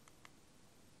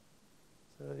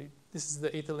 So this is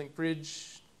the Etherlink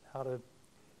bridge, how to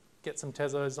get some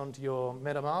Tezos onto your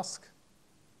MetaMask.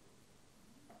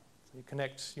 So you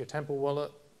connect your Temple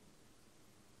wallet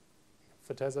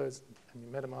for Tezos and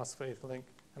your MetaMask for Etherlink,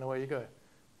 and away you go.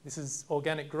 This is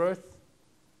Organic Growth,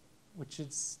 which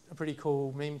is a pretty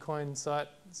cool meme coin site.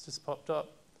 It's just popped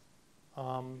up.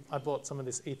 I bought some of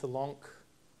this Etherlonk.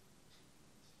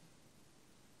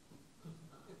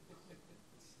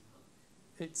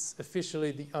 It's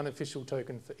officially the unofficial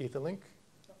token for Etherlink.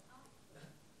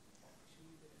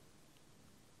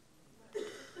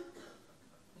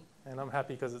 And I'm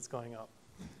happy because it's going up.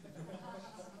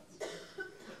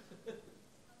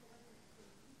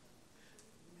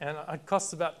 And it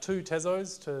costs about 2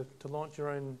 Tezos to launch your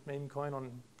own meme coin on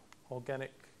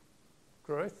organic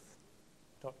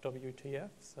growth.wtf.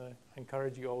 So I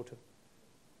encourage you all to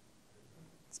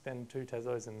spend 2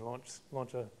 Tezos and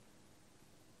launch a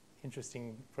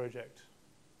interesting project.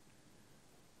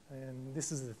 And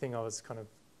this is the thing I was kind of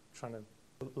trying to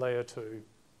layer to.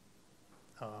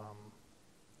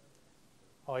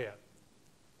 Oh yeah,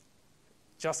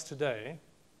 just today,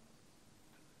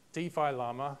 DeFi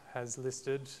Llama has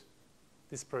listed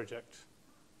this project,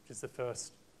 which is the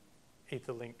first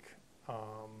Etherlink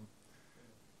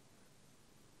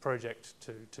project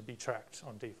to be tracked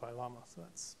on DeFi Llama. So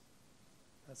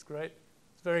that's great.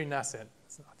 It's very nascent.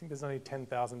 I think there's only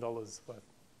 $10,000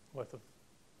 worth of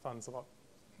funds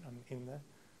in there.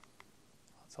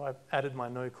 So I've added my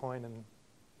no coin and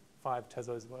 5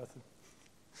 Tezos worth of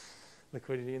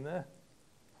liquidity in there.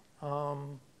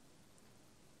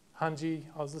 Hanji,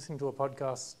 I was listening to a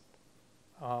podcast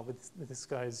with this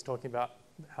guy who's talking about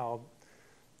how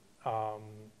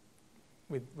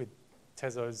with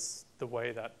Tezos, the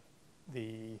way that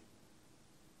the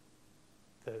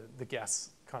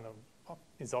gas kind of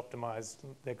is optimized,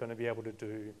 they're going to be able to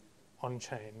do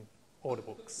on-chain order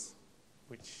books,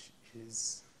 which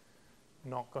is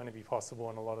not going to be possible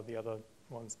on a lot of the other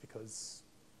ones because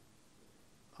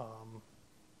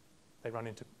they run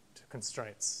into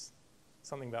constraints.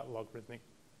 Something about logarithmic.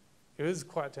 It was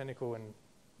quite technical and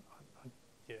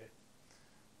yeah.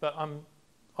 But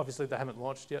obviously they haven't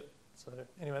launched yet. So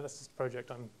anyway, that's just a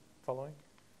project I'm following.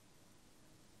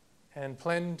 And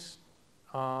Plend,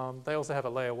 they also have a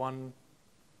layer 1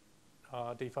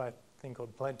 DeFi thing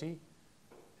called Plenty,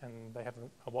 and they have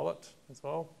a wallet as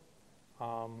well.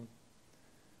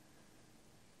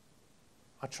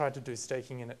 I tried to do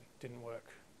staking and it didn't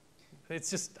work. It's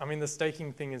just, I mean, the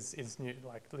staking thing is new,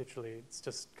 like literally it's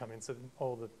just come in, so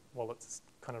all the wallets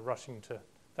kind of rushing to,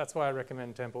 that's why I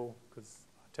recommend Temple, because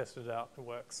I tested it out, it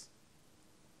works.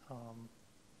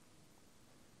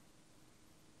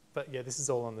 But yeah, this is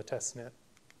all on the testnet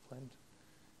blend.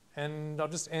 And I'll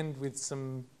just end with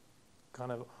some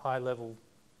kind of high-level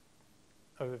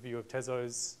overview of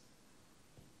Tezos.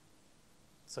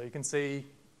 So you can see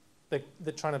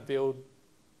they're trying to build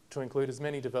to include as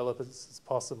many developers as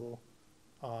possible,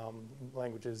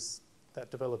 languages that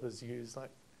developers use, like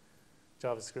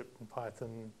JavaScript and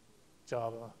Python,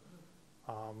 Java.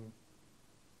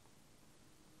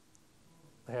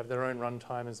 They have their own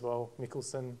runtime as well,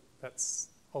 Mikkelsen, that's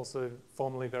also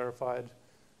formally verified.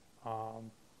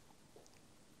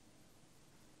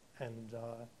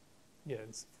 Yeah,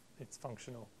 it's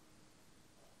functional.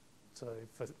 So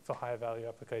for higher value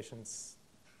applications,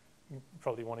 you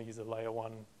probably want to use a layer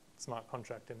 1 smart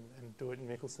contract and do it in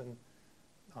Mikkelsen.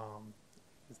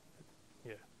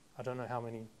 Yeah, I don't know how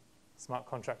many smart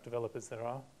contract developers there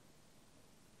are.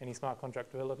 Any smart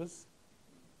contract developers?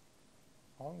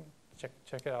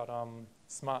 Check out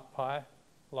SmartPy,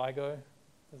 LIGO.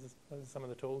 Those are some of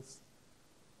the tools.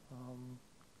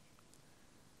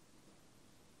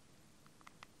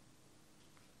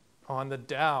 On the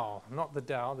DAO, not the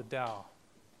DAO, the DAO.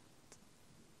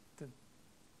 The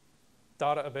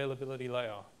data availability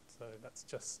layer. So that's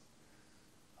just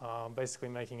basically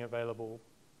making available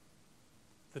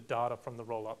the data from the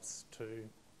roll-ups to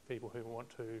people who want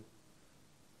to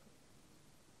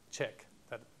check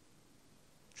that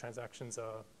transactions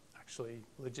are actually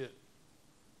legit.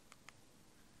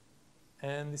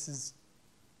 And this is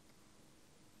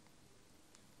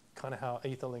kind of how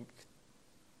Etherlink,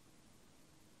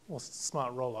 or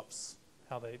smart roll-ups,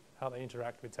 how they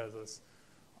interact with Tezos.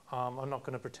 I'm not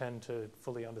going to pretend to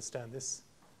fully understand this,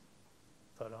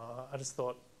 but I just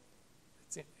thought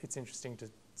it's interesting to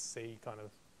see kind of.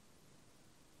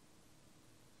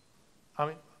 I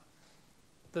mean,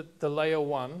 the layer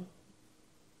 1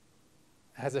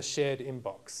 has a shared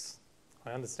inbox.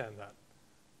 I understand that,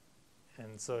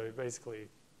 and so basically,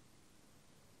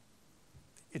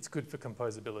 it's good for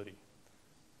composability.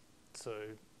 So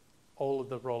all of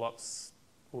the roll-ups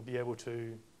will be able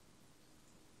to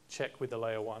check with the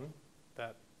layer 1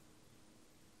 that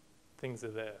things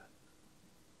are there,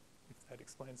 if that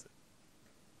explains it.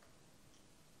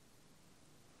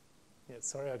 Yeah,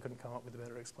 sorry I couldn't come up with a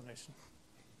better explanation.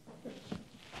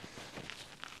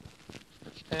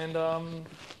 And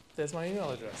there's my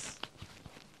email address.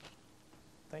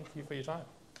 Thank you for your time.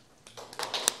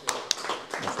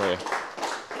 Thanks, Leah.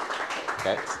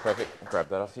 Okay, perfect. I'll grab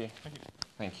that off you. Thank you.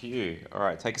 Thank you. All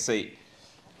right, take a seat.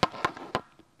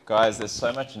 Guys, there's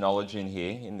so much knowledge in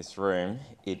here, in this room.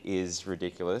 It is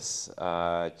ridiculous.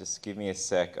 Just give me a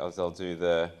sec as I'll do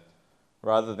the,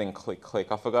 rather than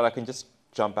click, I forgot I can just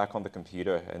jump back on the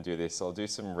computer and do this. So I'll do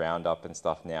some roundup and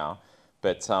stuff now.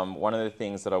 But one of the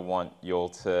things that I want you all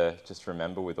to just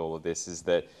remember with all of this is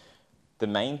that the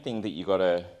main thing that you got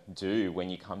to do when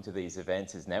you come to these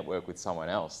events is network with someone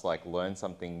else, like learn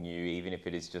something new, even if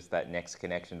it is just that next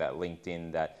connection, that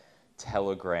LinkedIn, that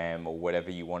Telegram, or whatever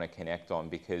you want to connect on,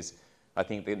 because I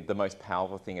think the most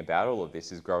powerful thing about all of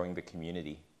this is growing the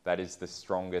community. That is the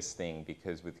strongest thing,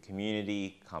 because with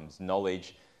community comes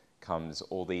knowledge, comes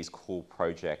all these cool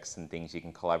projects and things you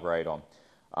can collaborate on.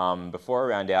 Before I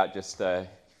round out, just if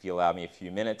you allow me a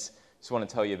few minutes, just want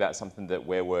to tell you about something that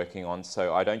we're working on.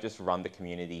 So I don't just run the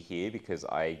community here because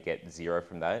I get zero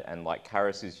from that. And like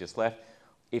Charis, who's just left,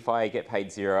 if I get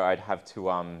paid zero, I'd have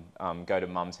to go to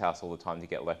mum's house all the time to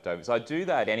get leftovers. I do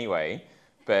that anyway,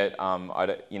 but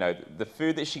the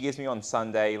food that she gives me on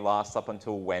Sunday lasts up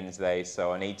until Wednesday,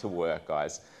 so I need to work,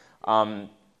 guys.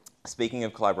 Speaking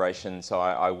of collaboration, so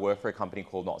I work for a company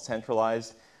called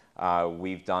NotCentralised.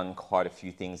 We've done quite a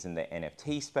few things in the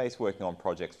NFT space, working on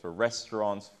projects for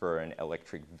restaurants, for an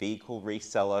electric vehicle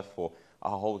reseller, for a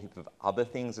whole heap of other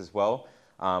things as well.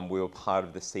 We were part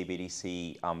of the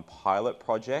CBDC pilot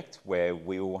project, where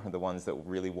we were one of the ones that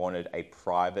really wanted a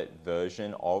private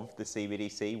version of the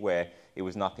CBDC, where it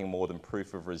was nothing more than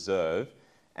proof of reserve,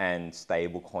 and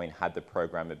stablecoin had the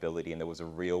programmability, and there was a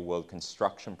real world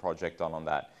construction project on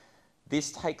that.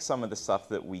 This takes some of the stuff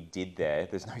that we did there.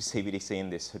 There's no CBDC in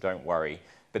this, so don't worry.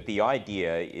 But the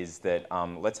idea is that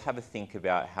let's have a think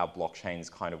about how blockchains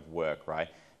kind of work, right?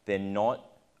 They're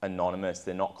not anonymous,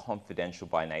 they're not confidential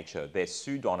by nature, they're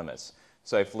pseudonymous.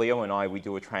 So if Leo and we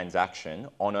do a transaction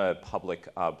on a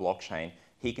public blockchain,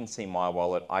 he can see my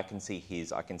wallet, I can see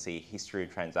his, I can see a history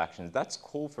of transactions. That's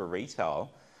cool for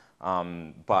retail.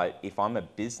 But if I'm a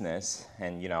business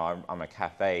and I'm a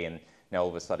cafe, and now all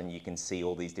of a sudden you can see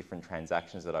all these different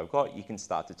transactions that I've got, you can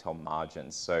start to tell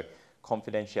margins. So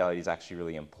confidentiality is actually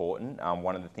really important.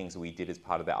 One of the things that we did as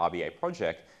part of the RWA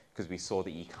project, because we saw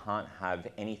that you can't have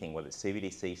anything, whether it's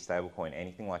CBDC, stablecoin,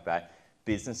 anything like that,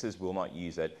 businesses will not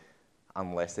use it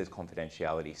unless there's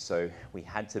confidentiality. So we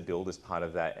had to build as part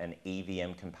of that an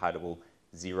EVM compatible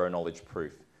zero knowledge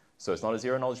proof. So it's not a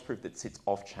zero knowledge proof that sits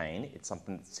off chain, it's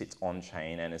something that sits on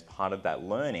chain. And as part of that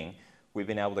learning, we've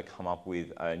been able to come up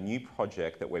with a new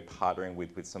project that we're partnering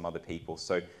with some other people.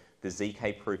 So the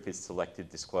ZK proof is selective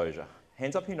disclosure.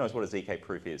 Hands up who knows what a ZK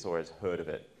proof is or has heard of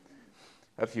it.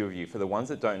 A few of you. For the ones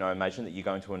that don't know, imagine that you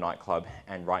go into a nightclub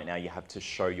and right now you have to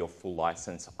show your full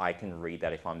license. I can read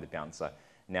that if I'm the bouncer.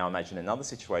 Now imagine another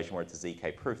situation where it's a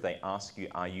ZK proof. They ask you,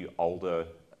 are you old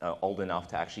enough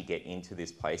to actually get into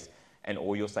this place? And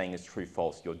all you're saying is true,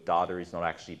 false. Your data is not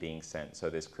actually being sent. So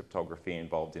there's cryptography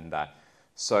involved in that.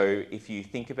 So if you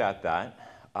think about that,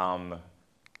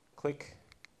 click.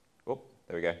 Oh,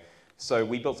 there we go. So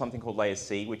we built something called Layer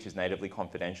C, which is natively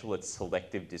confidential. It's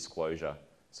selective disclosure.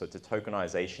 So it's a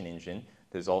tokenization engine.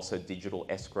 There's also digital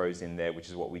escrows in there, which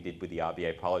is what we did with the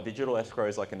RBA pilot. Digital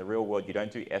escrows, like in the real world, you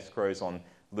don't do escrows on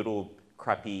little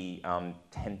crappy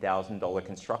 $10,000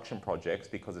 construction projects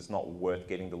because it's not worth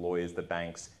getting the lawyers, the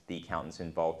banks, the accountants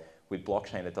involved. With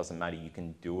blockchain, it doesn't matter. You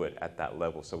can do it at that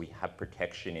level. So we have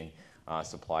protection in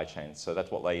supply chains. So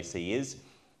that's what Layer C is.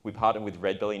 We partnered with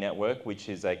Redbelly Network, which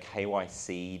is a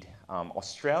KYC'd,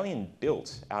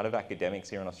 Australian-built, out of academics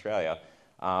here in Australia,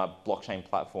 blockchain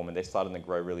platform, and they're starting to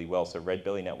grow really well. So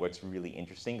Redbelly Network's really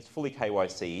interesting. It's fully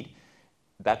KYC'd.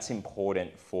 That's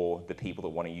important for the people that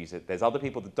want to use it. There's other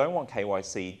people that don't want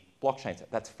KYC blockchains.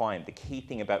 That's fine. The key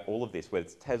thing about all of this, whether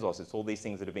it's Tezoz, it's all these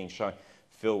things that have been shown,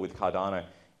 Phil with Cardano,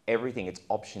 everything, it's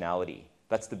optionality.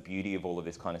 That's the beauty of all of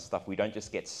this kind of stuff. We don't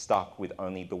just get stuck with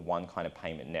only the one kind of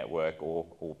payment network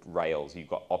or rails. You've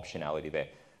got optionality there.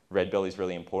 Redbelly is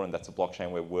really important. That's a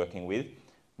blockchain we're working with.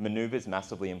 Monoova is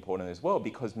massively important as well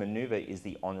because Monoova is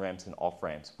the on-ramps and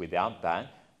off-ramps. Without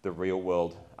that, the real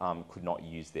world could not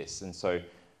use this. And so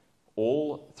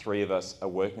all three of us are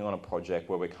working on a project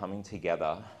where we're coming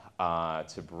together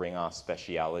to bring our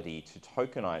speciality to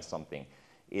tokenize something.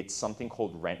 It's something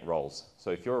called rent rolls. So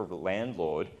if you're a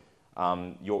landlord,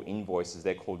 your invoices,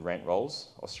 they're called rent rolls.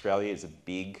 Australia is a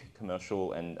big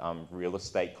commercial and real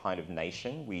estate kind of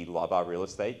nation. We love our real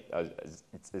estate.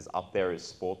 It's as up there as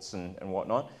sports and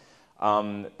whatnot.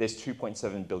 There's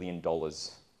 $2.7 billion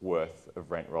worth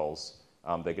of rent rolls.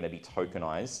 They're going to be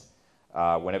tokenized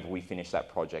whenever we finish that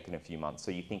project in a few months.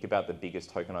 So you think about the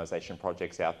biggest tokenization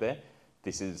projects out there,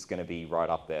 this is going to be right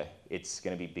up there. It's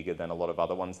going to be bigger than a lot of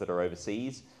other ones that are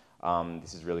overseas.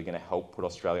 This is really going to help put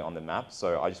Australia on the map.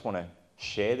 So I just want to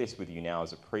share this with you now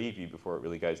as a preview before it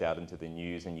really goes out into the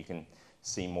news and you can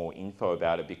see more info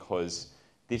about it, because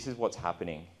this is what's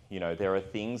happening. You know, there are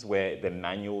things where they're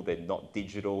manual, they're not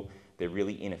digital, they're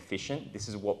really inefficient. This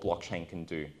is what blockchain can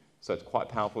do. So it's quite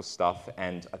powerful stuff,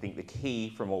 and I think the key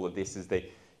from all of this is that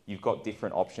you've got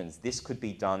different options. This could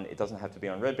be done, it doesn't have to be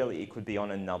on Redbelly, it could be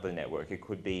on another network. It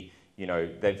could be, you know,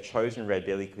 they've chosen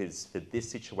Redbelly because for this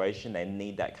situation, they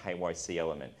need that KYC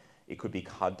element. It could be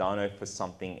Cardano for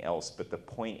something else, but the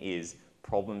point is,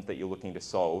 problems that you're looking to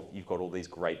solve, you've got all these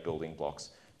great building blocks.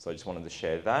 So I just wanted to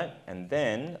share that. And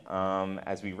then,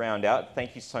 as we round out,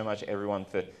 thank you so much everyone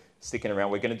for sticking around.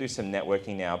 We're going to do some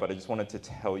networking now, but I just wanted to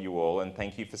tell you all, and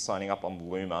thank you for signing up on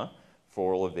Luma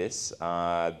for all of this,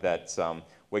 that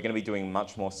we're going to be doing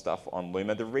much more stuff on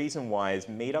Luma. The reason why is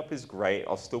Meetup is great.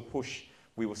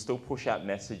 We will still push out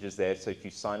messages there. So if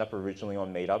you sign up originally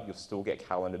on Meetup, you'll still get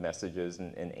calendar messages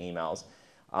and emails.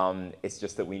 It's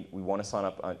just that we want to sign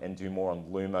up and do more on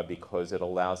Luma because it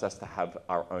allows us to have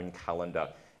our own calendar.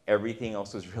 Everything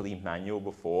else was really manual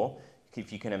before.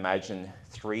 If you can imagine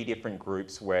 3 different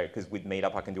groups because with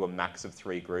Meetup I can do a max of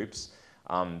 3 groups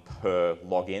per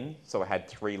login. So I had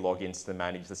 3 logins to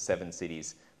manage the 7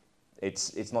 cities.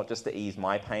 It's not just to ease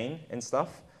my pain and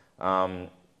stuff,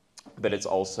 but it's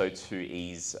also to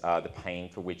ease the pain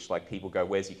for which like people go,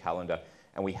 where's your calendar?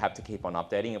 And we have to keep on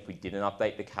updating. If we didn't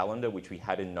update the calendar, which we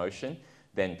had in Notion,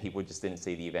 then people just didn't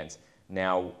see the events.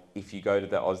 Now, if you go to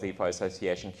the Aus DeFi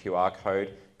Association QR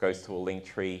code, goes to a link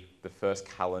tree, the first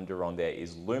calendar on there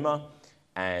is Luma,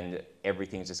 and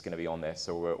everything's just going to be on there.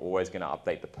 So we're always going to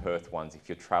update the Perth ones. If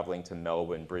you're traveling to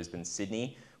Melbourne, Brisbane,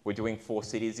 Sydney, we're doing 4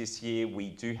 cities this year. We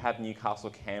do have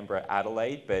Newcastle, Canberra,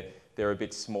 Adelaide, but they're a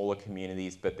bit smaller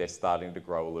communities, but they're starting to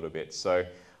grow a little bit. So,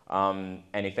 and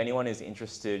if anyone is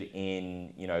interested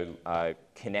in,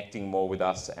 connecting more with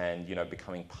us and,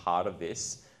 becoming part of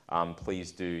this,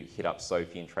 please do hit up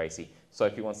Sophie and Tracey.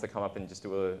 Sophie wants to come up and just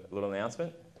do a little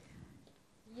announcement.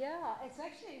 Yeah, it's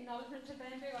actually acknowledgement to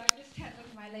Bamboo. I just had a look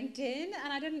at my LinkedIn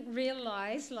and I didn't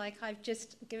realise, I've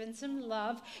just given some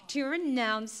love to your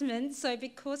announcement. So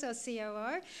because our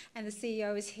COO and the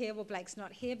CEO is here, well, Blake's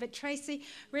not here, but Tracey,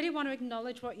 really want to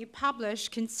acknowledge what you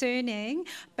published concerning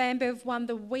Bamboo have won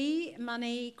the We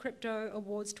Money Crypto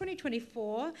Awards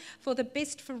 2024 for the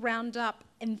best for roundup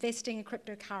investing in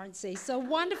cryptocurrency. So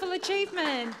wonderful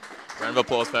achievement. Round of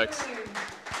applause, folks.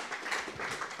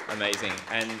 Amazing.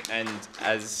 And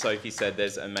as Sophie said,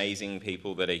 there's amazing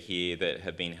people that are here that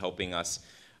have been helping us.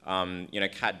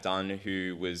 Kat Dunn,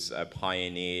 who was a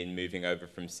pioneer in moving over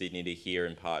from Sydney to here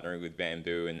and partnering with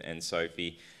Bamboo and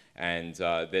Sophie. And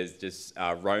there's just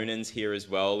Ronan's here as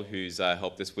well, who's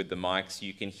helped us with the mics.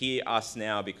 You can hear us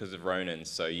now because of Ronan,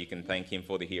 so you can thank him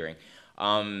for the hearing.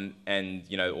 And,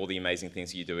 all the amazing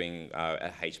things you're doing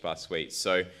at HBAR Suite.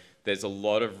 So there's a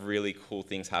lot of really cool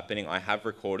things happening. I have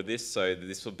recorded this, so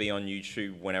this will be on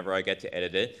YouTube whenever I get to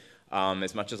edit it.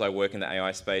 As much as I work in the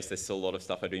AI space, there's still a lot of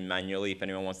stuff I do manually. If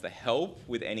anyone wants to help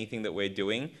with anything that we're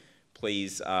doing,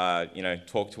 please,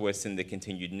 talk to us in the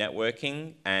continued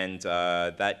networking. And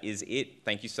that is it.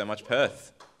 Thank you so much,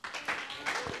 Perth.